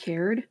LCC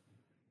cared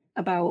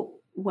about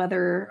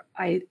whether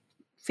I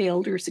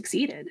failed or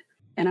succeeded.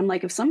 And I'm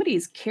like, if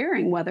somebody's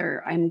caring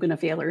whether I'm going to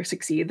fail or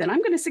succeed, then I'm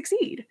going to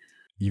succeed.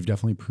 You've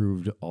definitely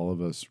proved all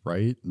of us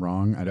right,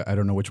 wrong. I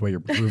don't know which way you're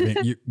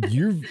proving.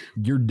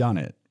 You're done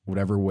it,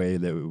 whatever way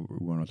that we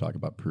want to talk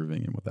about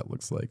proving and what that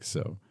looks like.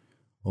 So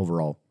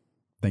overall,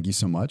 thank you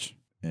so much.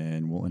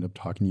 And we'll end up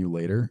talking to you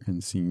later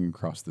and seeing you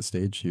across the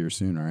stage here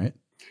soon. All right.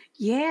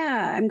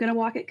 Yeah. I'm going to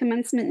walk at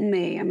commencement in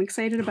May. I'm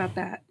excited about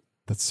that.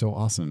 That's so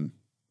awesome.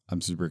 I'm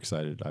super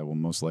excited. I will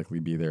most likely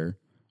be there.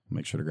 I'll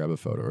make sure to grab a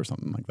photo or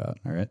something like that.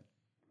 All right.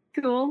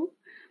 Cool.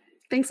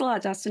 Thanks a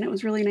lot, Justin. It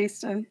was really nice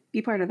to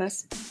be part of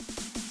this.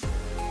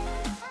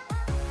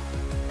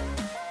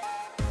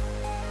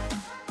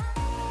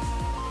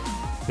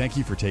 Thank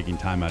you for taking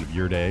time out of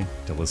your day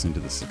to listen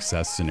to the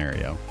Success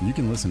Scenario. You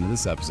can listen to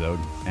this episode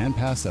and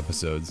past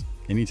episodes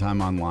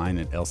anytime online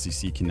at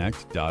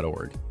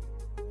lccconnect.org.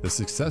 The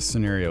Success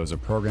Scenario is a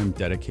program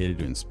dedicated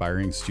to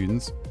inspiring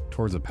students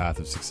towards a path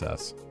of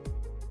success.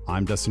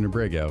 I'm Dustin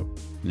Abrego,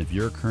 and if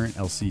you're a current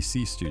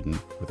LCC student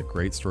with a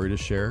great story to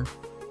share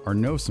or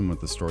know someone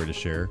with a story to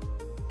share,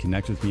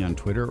 connect with me on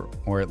Twitter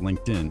or at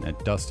LinkedIn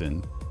at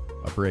Dustin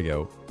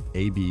Abrego,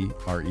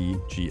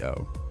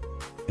 Abrego.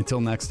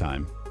 Until next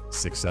time,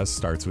 success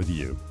starts with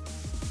you.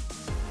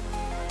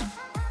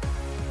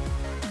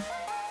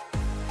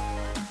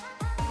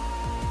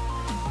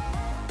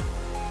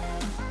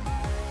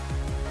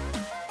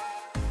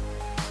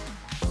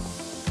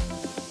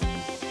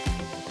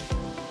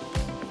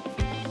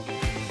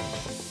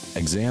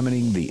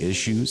 Examining the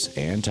issues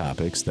and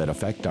topics that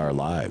affect our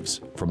lives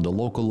from the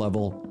local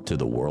level to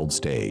the world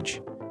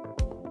stage.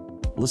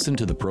 Listen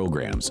to the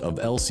programs of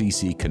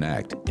LCC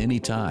Connect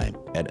anytime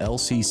at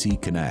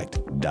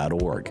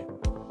lccconnect.org.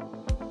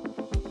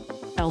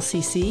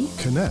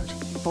 LCC Connect.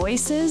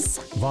 Voices,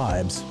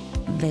 Vibes,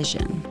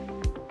 Vision.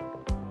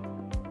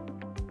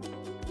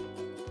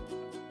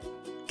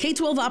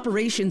 K-12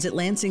 Operations at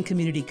Lansing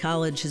Community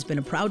College has been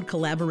a proud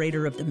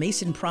collaborator of the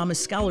Mason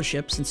Promise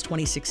Scholarship since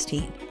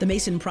 2016. The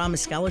Mason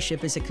Promise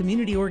Scholarship is a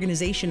community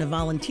organization of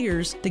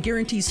volunteers that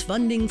guarantees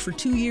funding for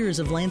 2 years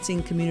of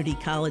Lansing Community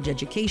College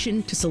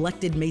education to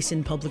selected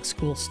Mason Public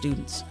School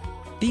students.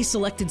 These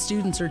selected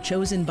students are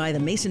chosen by the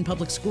Mason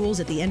Public Schools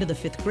at the end of the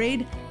 5th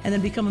grade and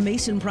then become a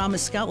Mason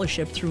Promise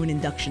Scholarship through an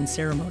induction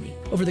ceremony.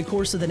 Over the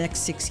course of the next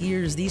 6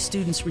 years, these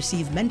students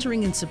receive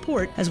mentoring and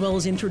support as well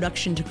as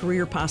introduction to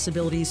career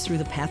possibilities through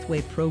the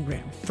Pathway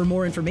program. For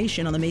more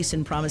information on the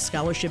Mason Promise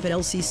Scholarship at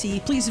LCC,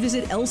 please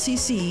visit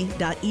lcc.edu/hope.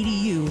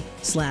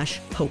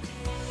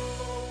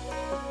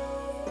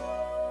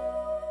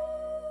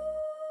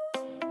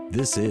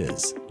 This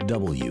is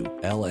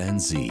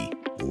WLNZ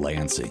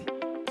Lansing.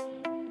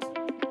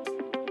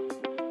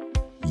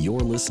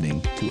 You're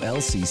listening to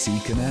LCC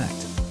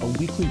Connect, a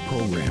weekly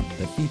program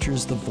that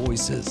features the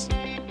voices,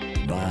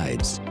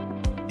 vibes,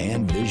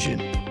 and vision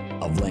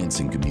of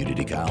Lansing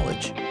Community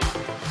College.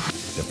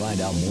 To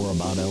find out more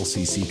about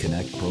LCC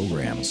Connect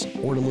programs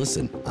or to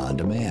listen on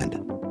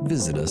demand,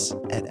 visit us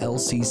at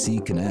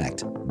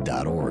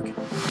lccconnect.org.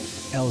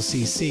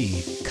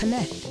 LCC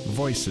Connect.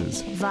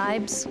 Voices.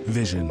 Vibes.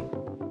 Vision.